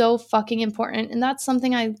joy is so fucking important. And that's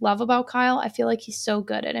something I love about Kyle. I feel like he's so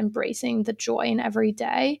good at embracing the joy in every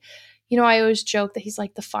day. I always joke that he's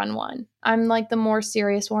like the fun one. I'm like the more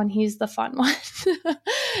serious one. He's the fun one.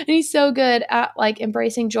 And he's so good at like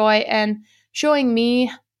embracing joy and showing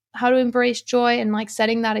me how to embrace joy and like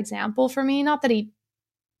setting that example for me. Not that he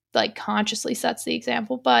like consciously sets the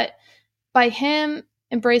example, but by him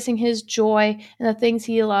embracing his joy and the things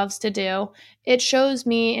he loves to do, it shows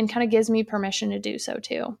me and kind of gives me permission to do so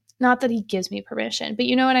too. Not that he gives me permission, but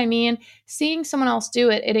you know what I mean? Seeing someone else do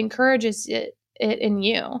it, it encourages it in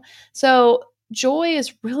you. So joy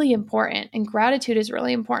is really important, and gratitude is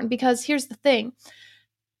really important, because here's the thing.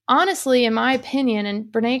 Honestly, in my opinion, and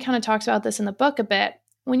Brene kind of talks about this in the book a bit,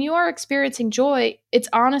 when you are experiencing joy, it's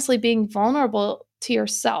honestly being vulnerable to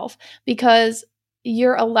yourself, because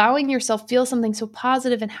you're allowing yourself feel something so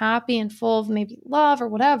positive and happy and full of maybe love or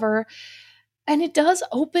whatever. And it does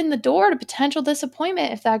open the door to potential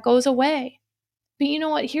disappointment if that goes away. But you know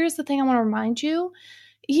what? Here's the thing I want to remind you.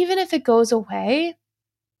 Even if it goes away,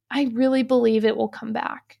 I really believe it will come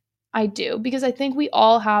back. I do, because I think we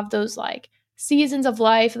all have those like seasons of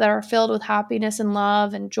life that are filled with happiness and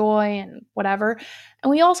love and joy and whatever.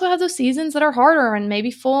 And we also have those seasons that are harder and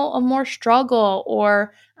maybe full of more struggle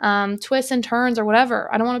or twists and turns or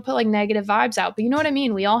whatever. I don't want to put like negative vibes out, but you know what I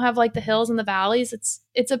mean? We all have like the hills and the valleys.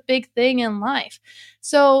 It's a big thing in life.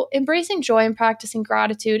 So embracing joy and practicing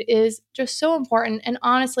gratitude is just so important. And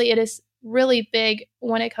honestly, it is really big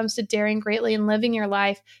when it comes to daring greatly and living your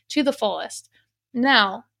life to the fullest.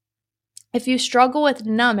 Now, if you struggle with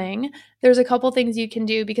numbing, there's a couple things you can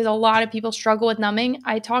do, because a lot of people struggle with numbing.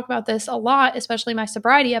 I talk about this a lot, especially my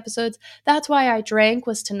sobriety episodes. That's why I drank,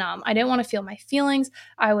 was to numb. I didn't want to feel my feelings.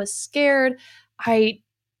 I was scared. I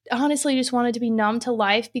honestly just wanted to be numb to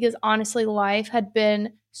life, because honestly, life had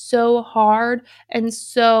been so hard and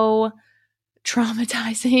so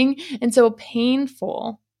traumatizing and so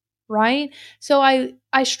painful, right? So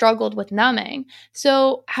I struggled with numbing.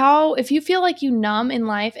 So if you feel like you numb in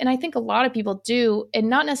life, and I think a lot of people do, and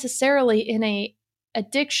not necessarily in a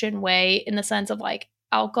addiction way in the sense of like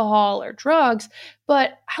alcohol or drugs,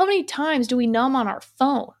 but how many times do we numb on our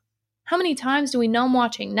phone? How many times do we numb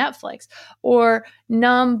watching Netflix, or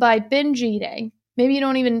numb by binge eating? Maybe you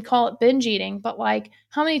don't even call it binge eating, but like,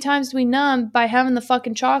 how many times do we numb by having the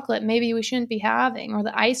fucking chocolate maybe we shouldn't be having, or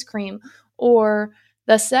the ice cream, or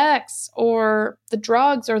the sex or the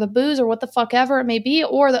drugs or the booze or what the fuck ever it may be,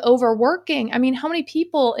 or the overworking. I mean, how many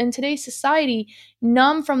people in today's society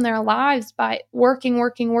numb from their lives by working,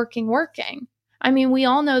 working, working, working? I mean, we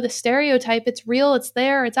all know the stereotype. It's real, it's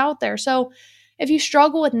there, it's out there. So if you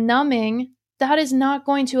struggle with numbing, that is not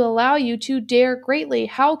going to allow you to dare greatly.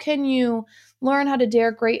 How can you learn how to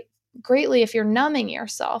dare greatly if you're numbing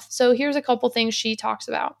yourself? So here's a couple things she talks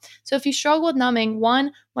about. So if you struggle with numbing,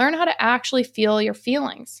 one, learn how to actually feel your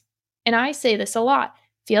feelings. And I say this a lot.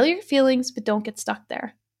 Feel your feelings, but don't get stuck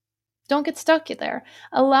there. Don't get stuck there.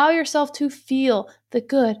 Allow yourself to feel the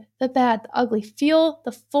good, the bad, the ugly. Feel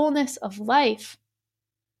the fullness of life.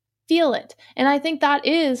 Feel it. And I think that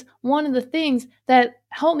is one of the things that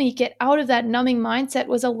helped me get out of that numbing mindset,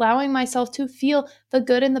 was allowing myself to feel the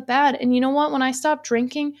good and the bad. And you know what? When I stopped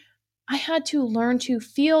drinking, I had to learn to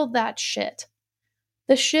feel that shit.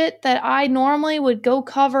 The shit that I normally would go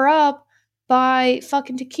cover up by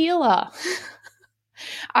fucking tequila.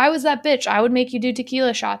 I was that bitch. I would make you do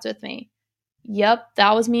tequila shots with me. Yep,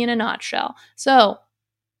 that was me in a nutshell. So,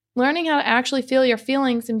 learning how to actually feel your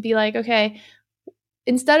feelings and be like, okay,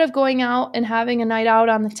 instead of going out and having a night out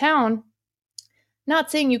on the town, not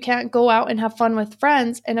saying you can't go out and have fun with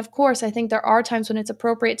friends. And of course, I think there are times when it's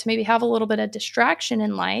appropriate to maybe have a little bit of distraction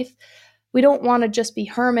in life. We don't want to just be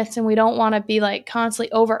hermits, and we don't want to be like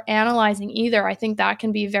constantly over analyzing either. I think that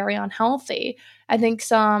can be very unhealthy. I think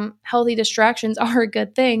some healthy distractions are a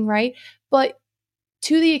good thing, right? But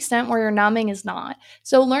to the extent where you're numbing is not.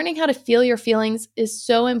 So learning how to feel your feelings is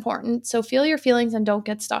so important. So feel your feelings and don't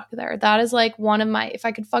get stuck there. That is like one of my, if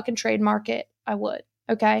I could fucking trademark it, I would.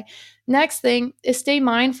 Okay. Next thing is stay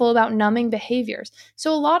mindful about numbing behaviors.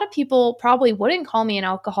 So a lot of people probably wouldn't call me an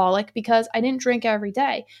alcoholic because I didn't drink every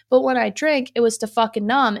day. But when I drank, it was to fucking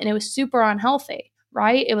numb, and it was super unhealthy,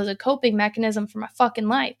 right? It was a coping mechanism for my fucking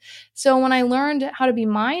life. So when I learned how to be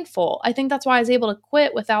mindful, I think that's why I was able to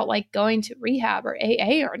quit without like going to rehab or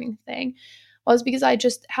AA or anything, was because I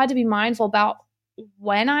just had to be mindful about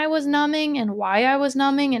when I was numbing and why I was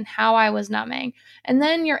numbing and how I was numbing. And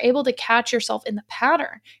then you're able to catch yourself in the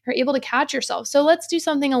pattern. You're able to catch yourself. So let's do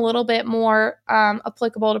something a little bit more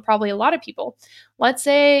applicable to probably a lot of people. Let's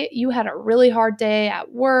say you had a really hard day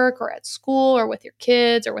at work or at school or with your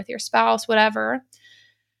kids or with your spouse, whatever.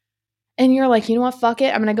 And you're like, you know what, fuck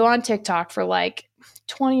it. I'm going to go on TikTok for like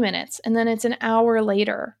 20 minutes. And then it's an hour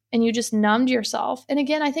later and you just numbed yourself. And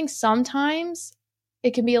again, I think sometimes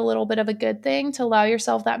it can be a little bit of a good thing to allow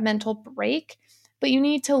yourself that mental break. But you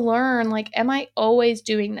need to learn, like, am I always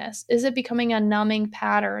doing this? Is it becoming a numbing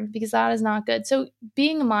pattern? Because that is not good. So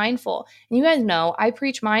being mindful, and you guys know I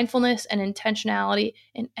preach mindfulness and intentionality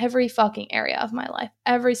in every fucking area of my life,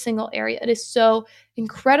 every single area. It is so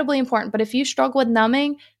incredibly important. But if you struggle with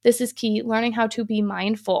numbing, this is key, learning how to be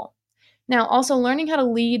mindful. Now, also learning how to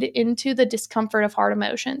lead into the discomfort of hard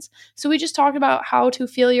emotions. So we just talked about how to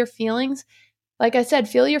feel your feelings. Like I said,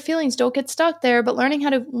 feel your feelings, don't get stuck there, but learning how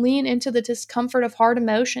to lean into the discomfort of hard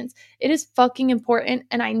emotions. It is fucking important.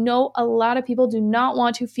 And I know a lot of people do not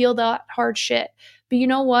want to feel that hard shit. But you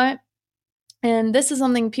know what? And this is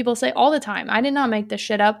something people say all the time. I did not make this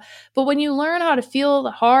shit up. But when you learn how to feel the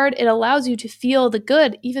hard, it allows you to feel the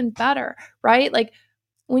good even better, right? Like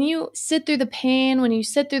when you sit through the pain, when you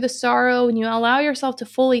sit through the sorrow, when you allow yourself to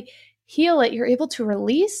fully heal it, you're able to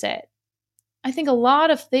release it. I think a lot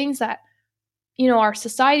of things that our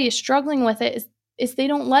society is struggling with it is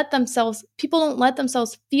people don't let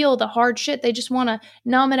themselves feel the hard shit. They just want to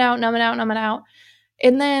numb it out, numb it out, numb it out.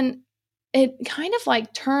 And then it kind of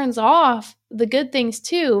like turns off the good things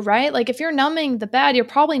too, right? Like if you're numbing the bad, you're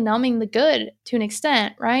probably numbing the good to an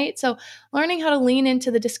extent, right? So learning how to lean into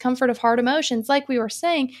the discomfort of hard emotions, like we were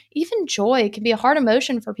saying, even joy can be a hard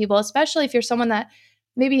emotion for people, especially if you're someone that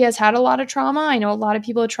maybe has had a lot of trauma. I know a lot of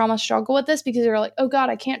people with trauma struggle with this because they're like, oh God,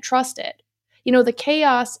 I can't trust it. The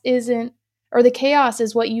chaos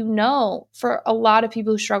is what for a lot of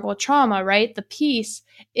people who struggle with trauma, right? The peace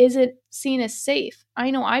isn't seen as safe.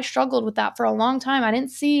 I know I struggled with that for a long time. I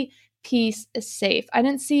didn't see peace as safe. I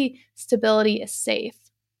didn't see stability as safe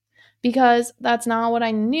because that's not what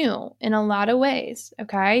I knew in a lot of ways,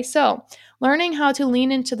 okay? So learning how to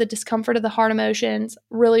lean into the discomfort of the hard emotions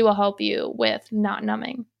really will help you with not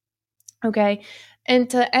numbing, okay? And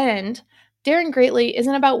to end, daring greatly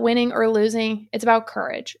isn't about winning or losing. It's about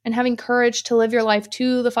courage and having courage to live your life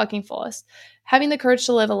to the fucking fullest. Having the courage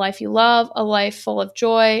to live a life you love, a life full of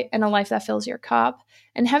joy, and a life that fills your cup.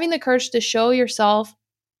 And having the courage to show yourself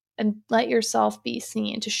and let yourself be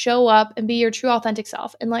seen, to show up and be your true authentic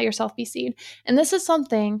self and let yourself be seen. And this is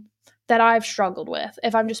something that I've struggled with.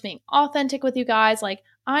 If I'm just being authentic with you guys, like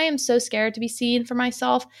I am so scared to be seen for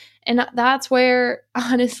myself. And that's where,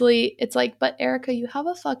 honestly, it's like, but Erica, you have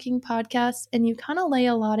a fucking podcast and you kind of lay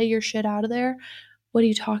a lot of your shit out of there. What are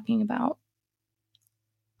you talking about?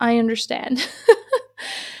 I understand.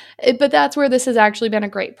 But that's where this has actually been a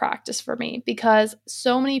great practice for me, because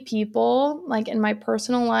so many people, like in my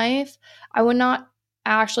personal life, I would not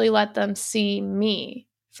actually let them see me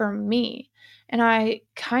for me. And I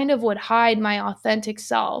kind of would hide my authentic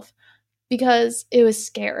self because it was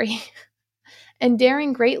scary. And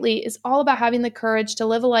daring greatly is all about having the courage to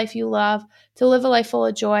live a life you love, to live a life full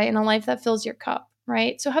of joy, and a life that fills your cup,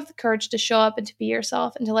 right? So have the courage to show up and to be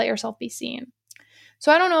yourself and to let yourself be seen.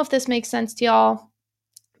 So I don't know if this makes sense to y'all,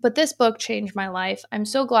 but this book changed my life. I'm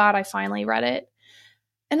so glad I finally read it.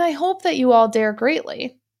 And I hope that you all dare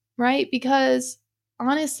greatly, right? Because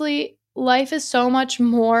honestly, life is so much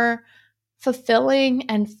more fulfilling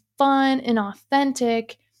and fun and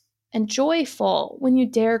authentic and joyful when you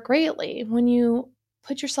dare greatly, when you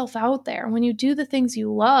put yourself out there, when you do the things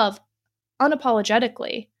you love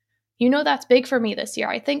unapologetically. You know, that's big for me this year.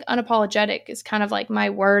 I think unapologetic is kind of like my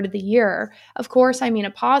word of the year. Of course, I mean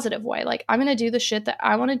a positive way. Like, I'm going to do the shit that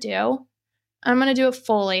I want to do. I'm going to do it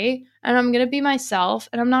fully, and I'm going to be myself,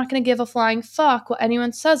 and I'm not going to give a flying fuck what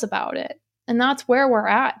anyone says about it. And that's where we're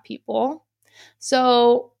at, people.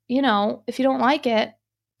 So, you know, if you don't like it,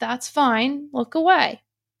 that's fine. Look away.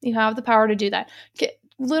 You have the power to do that.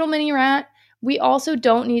 Little mini rant. We also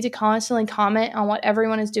don't need to constantly comment on what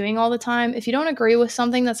everyone is doing all the time. If you don't agree with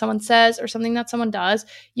something that someone says or something that someone does,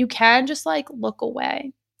 you can just like look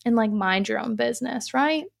away and like mind your own business,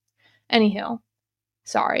 right? Anywho,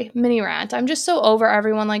 sorry, mini rant. I'm just so over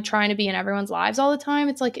everyone like trying to be in everyone's lives all the time.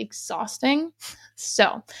 It's like exhausting.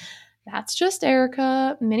 So that's just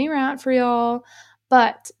Erica, mini rant for y'all.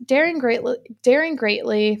 But daring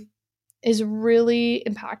greatly is really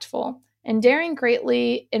impactful. And daring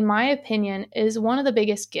greatly, in my opinion, is one of the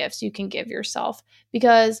biggest gifts you can give yourself,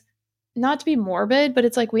 because, not to be morbid, but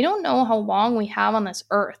it's like we don't know how long we have on this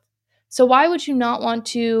earth. So why would you not want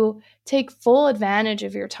to take full advantage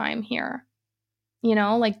of your time here? You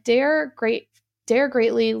know, like dare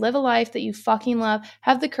greatly, live a life that you fucking love,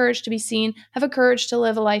 have the courage to be seen, have a courage to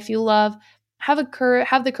live a life you love, have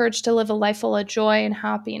the courage to live a life full of joy and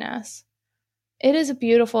happiness. It is a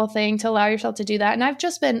beautiful thing to allow yourself to do that. And I've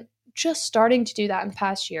just been starting to do that in the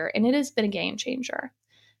past year, and it has been a game changer.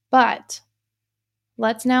 But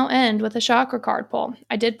let's now end with a chakra card pull.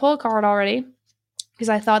 I did pull a card already because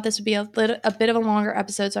I thought this would be a bit of a longer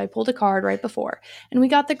episode, so I pulled a card right before. And we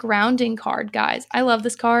got the grounding card, guys. I love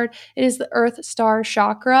this card. It is the Earth Star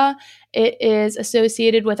Chakra. It is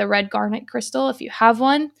associated with a red garnet crystal if you have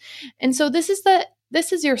one. And so this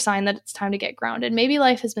is your sign that it's time to get grounded. Maybe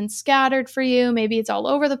life has been scattered for you. Maybe it's all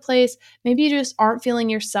over the place. Maybe you just aren't feeling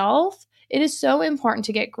yourself. It is so important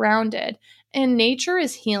to get grounded. And nature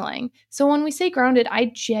is healing. So when we say grounded, I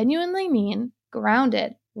genuinely mean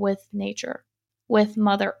grounded with nature, with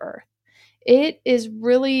Mother Earth. It is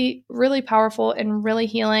really, really powerful and really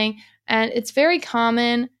healing. And it's very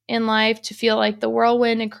common in life to feel like the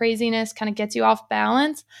whirlwind and craziness kind of gets you off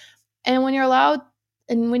balance. And when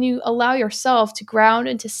you allow yourself to ground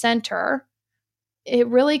and to center, it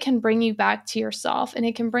really can bring you back to yourself, and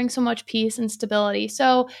it can bring so much peace and stability.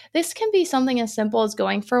 So this can be something as simple as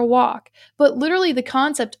going for a walk, but literally the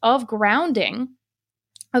concept of grounding,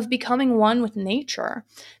 of becoming one with nature.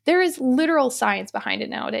 There is literal science behind it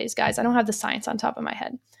nowadays, guys. I don't have the science on top of my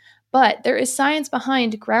head, but there is science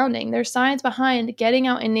behind grounding. There's science behind getting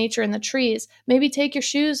out in nature in the trees. Maybe take your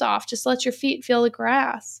shoes off. Just let your feet feel the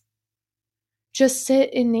grass. Just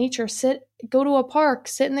sit in nature. Go to a park,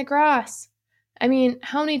 sit in the grass. I mean,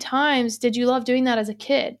 how many times did you love doing that as a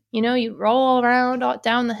kid? You know, you'd roll around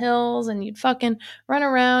down the hills and you'd fucking run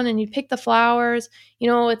around and you'd pick the flowers. You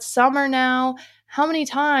know, it's summer now. How many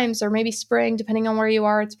times, or maybe spring, depending on where you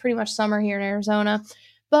are, it's pretty much summer here in Arizona.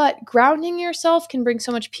 But grounding yourself can bring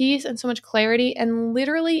so much peace and so much clarity, and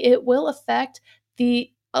literally it will affect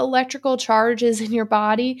the electrical charges in your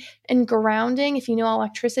body. And grounding, if you know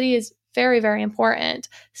electricity, is very, very important.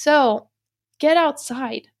 So get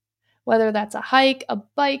outside, whether that's a hike, a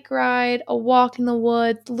bike ride, a walk in the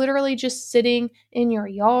woods, literally just sitting in your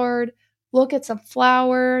yard, look at some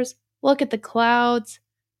flowers, look at the clouds,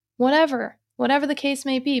 whatever the case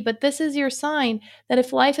may be. But this is your sign that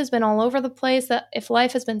if life has been all over the place, that if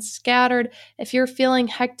life has been scattered, if you're feeling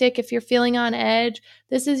hectic, if you're feeling on edge,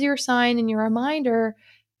 this is your sign and your reminder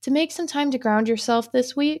to make some time to ground yourself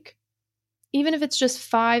this week. Even if it's just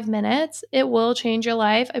 5 minutes, it will change your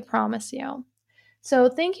life, I promise you. So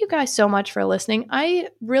thank you guys so much for listening. I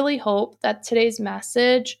really hope that today's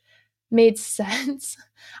message made sense.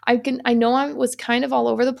 I know I was kind of all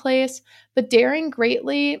over the place, but daring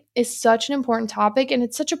greatly is such an important topic, and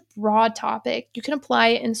it's such a broad topic. You can apply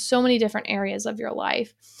it in so many different areas of your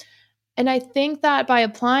life. And I think that by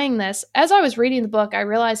applying this, as I was reading the book, I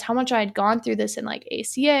realized how much I had gone through this in like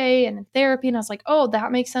ACA and in therapy. And I was like, oh,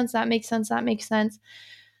 that makes sense. That makes sense. That makes sense.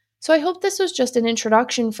 So I hope this was just an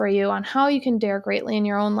introduction for you on how you can dare greatly in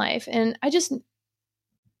your own life. And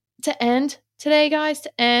to end today, guys,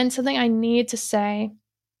 something I need to say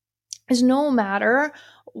is no matter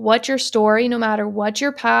what your story, no matter what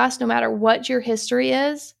your past, no matter what your history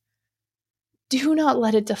is, do not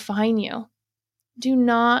let it define you. Do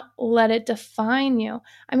not let it define you.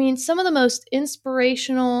 I mean, some of the most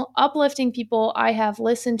inspirational, uplifting people I have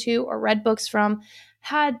listened to or read books from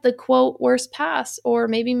had the quote worst past, or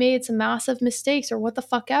maybe made some massive mistakes, or what the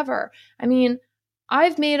fuck ever. I mean,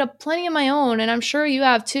 I've made plenty of my own, and I'm sure you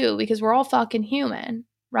have too, because we're all fucking human,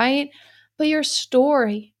 right? But your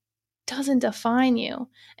story doesn't define you,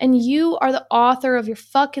 and you are the author of your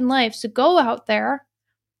fucking life. So go out there,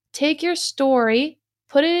 take your story,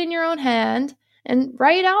 put it in your own hand, and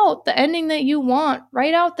write out the ending that you want.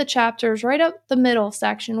 Write out the chapters, write out the middle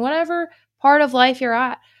section, whatever part of life you're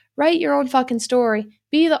at. Write your own fucking story.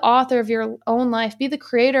 Be the author of your own life. Be the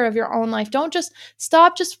creator of your own life. Don't just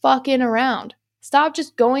stop just fucking around. Stop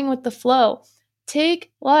just going with the flow.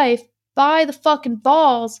 Take life by the fucking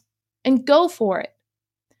balls and go for it.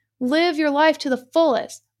 Live your life to the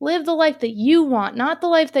fullest. Live the life that you want, not the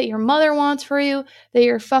life that your mother wants for you, that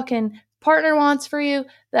your fucking partner wants for you,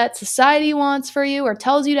 that society wants for you or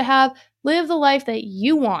tells you to have. Live the life that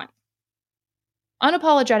you want,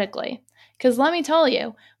 unapologetically. Because let me tell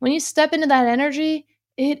you, when you step into that energy,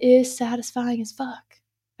 it is satisfying as fuck.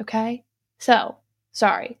 Okay? So,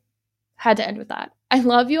 sorry. Had to end with that. I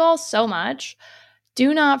love you all so much.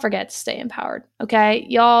 Do not forget to stay empowered, okay?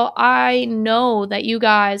 Y'all, I know that you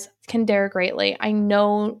guys can dare greatly. I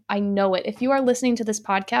know it. If you are listening to this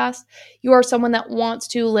podcast, you are someone that wants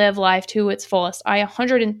to live life to its fullest. I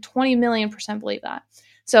 120 million% believe that.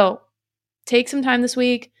 So take some time this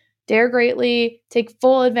week, dare greatly, take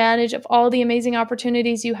full advantage of all the amazing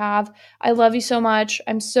opportunities you have. I love you so much.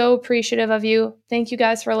 I'm so appreciative of you. Thank you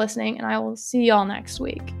guys for listening, and I will see y'all next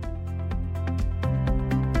week.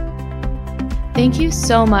 Thank you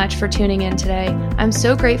so much for tuning in today. I'm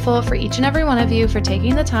so grateful for each and every one of you for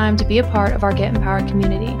taking the time to be a part of our Get Empowered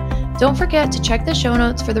community. Don't forget to check the show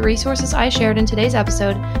notes for the resources I shared in today's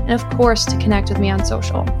episode, and of course, to connect with me on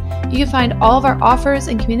social. You can find all of our offers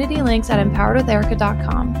and community links at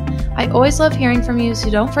empoweredwitherica.com. I always love hearing from you, so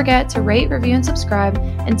don't forget to rate, review, and subscribe,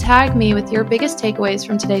 and tag me with your biggest takeaways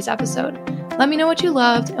from today's episode. Let me know what you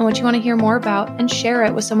loved and what you want to hear more about, and share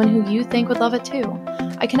it with someone who you think would love it too.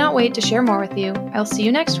 I cannot wait to share more with you. I'll see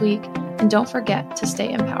you next week, and don't forget to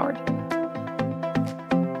stay empowered.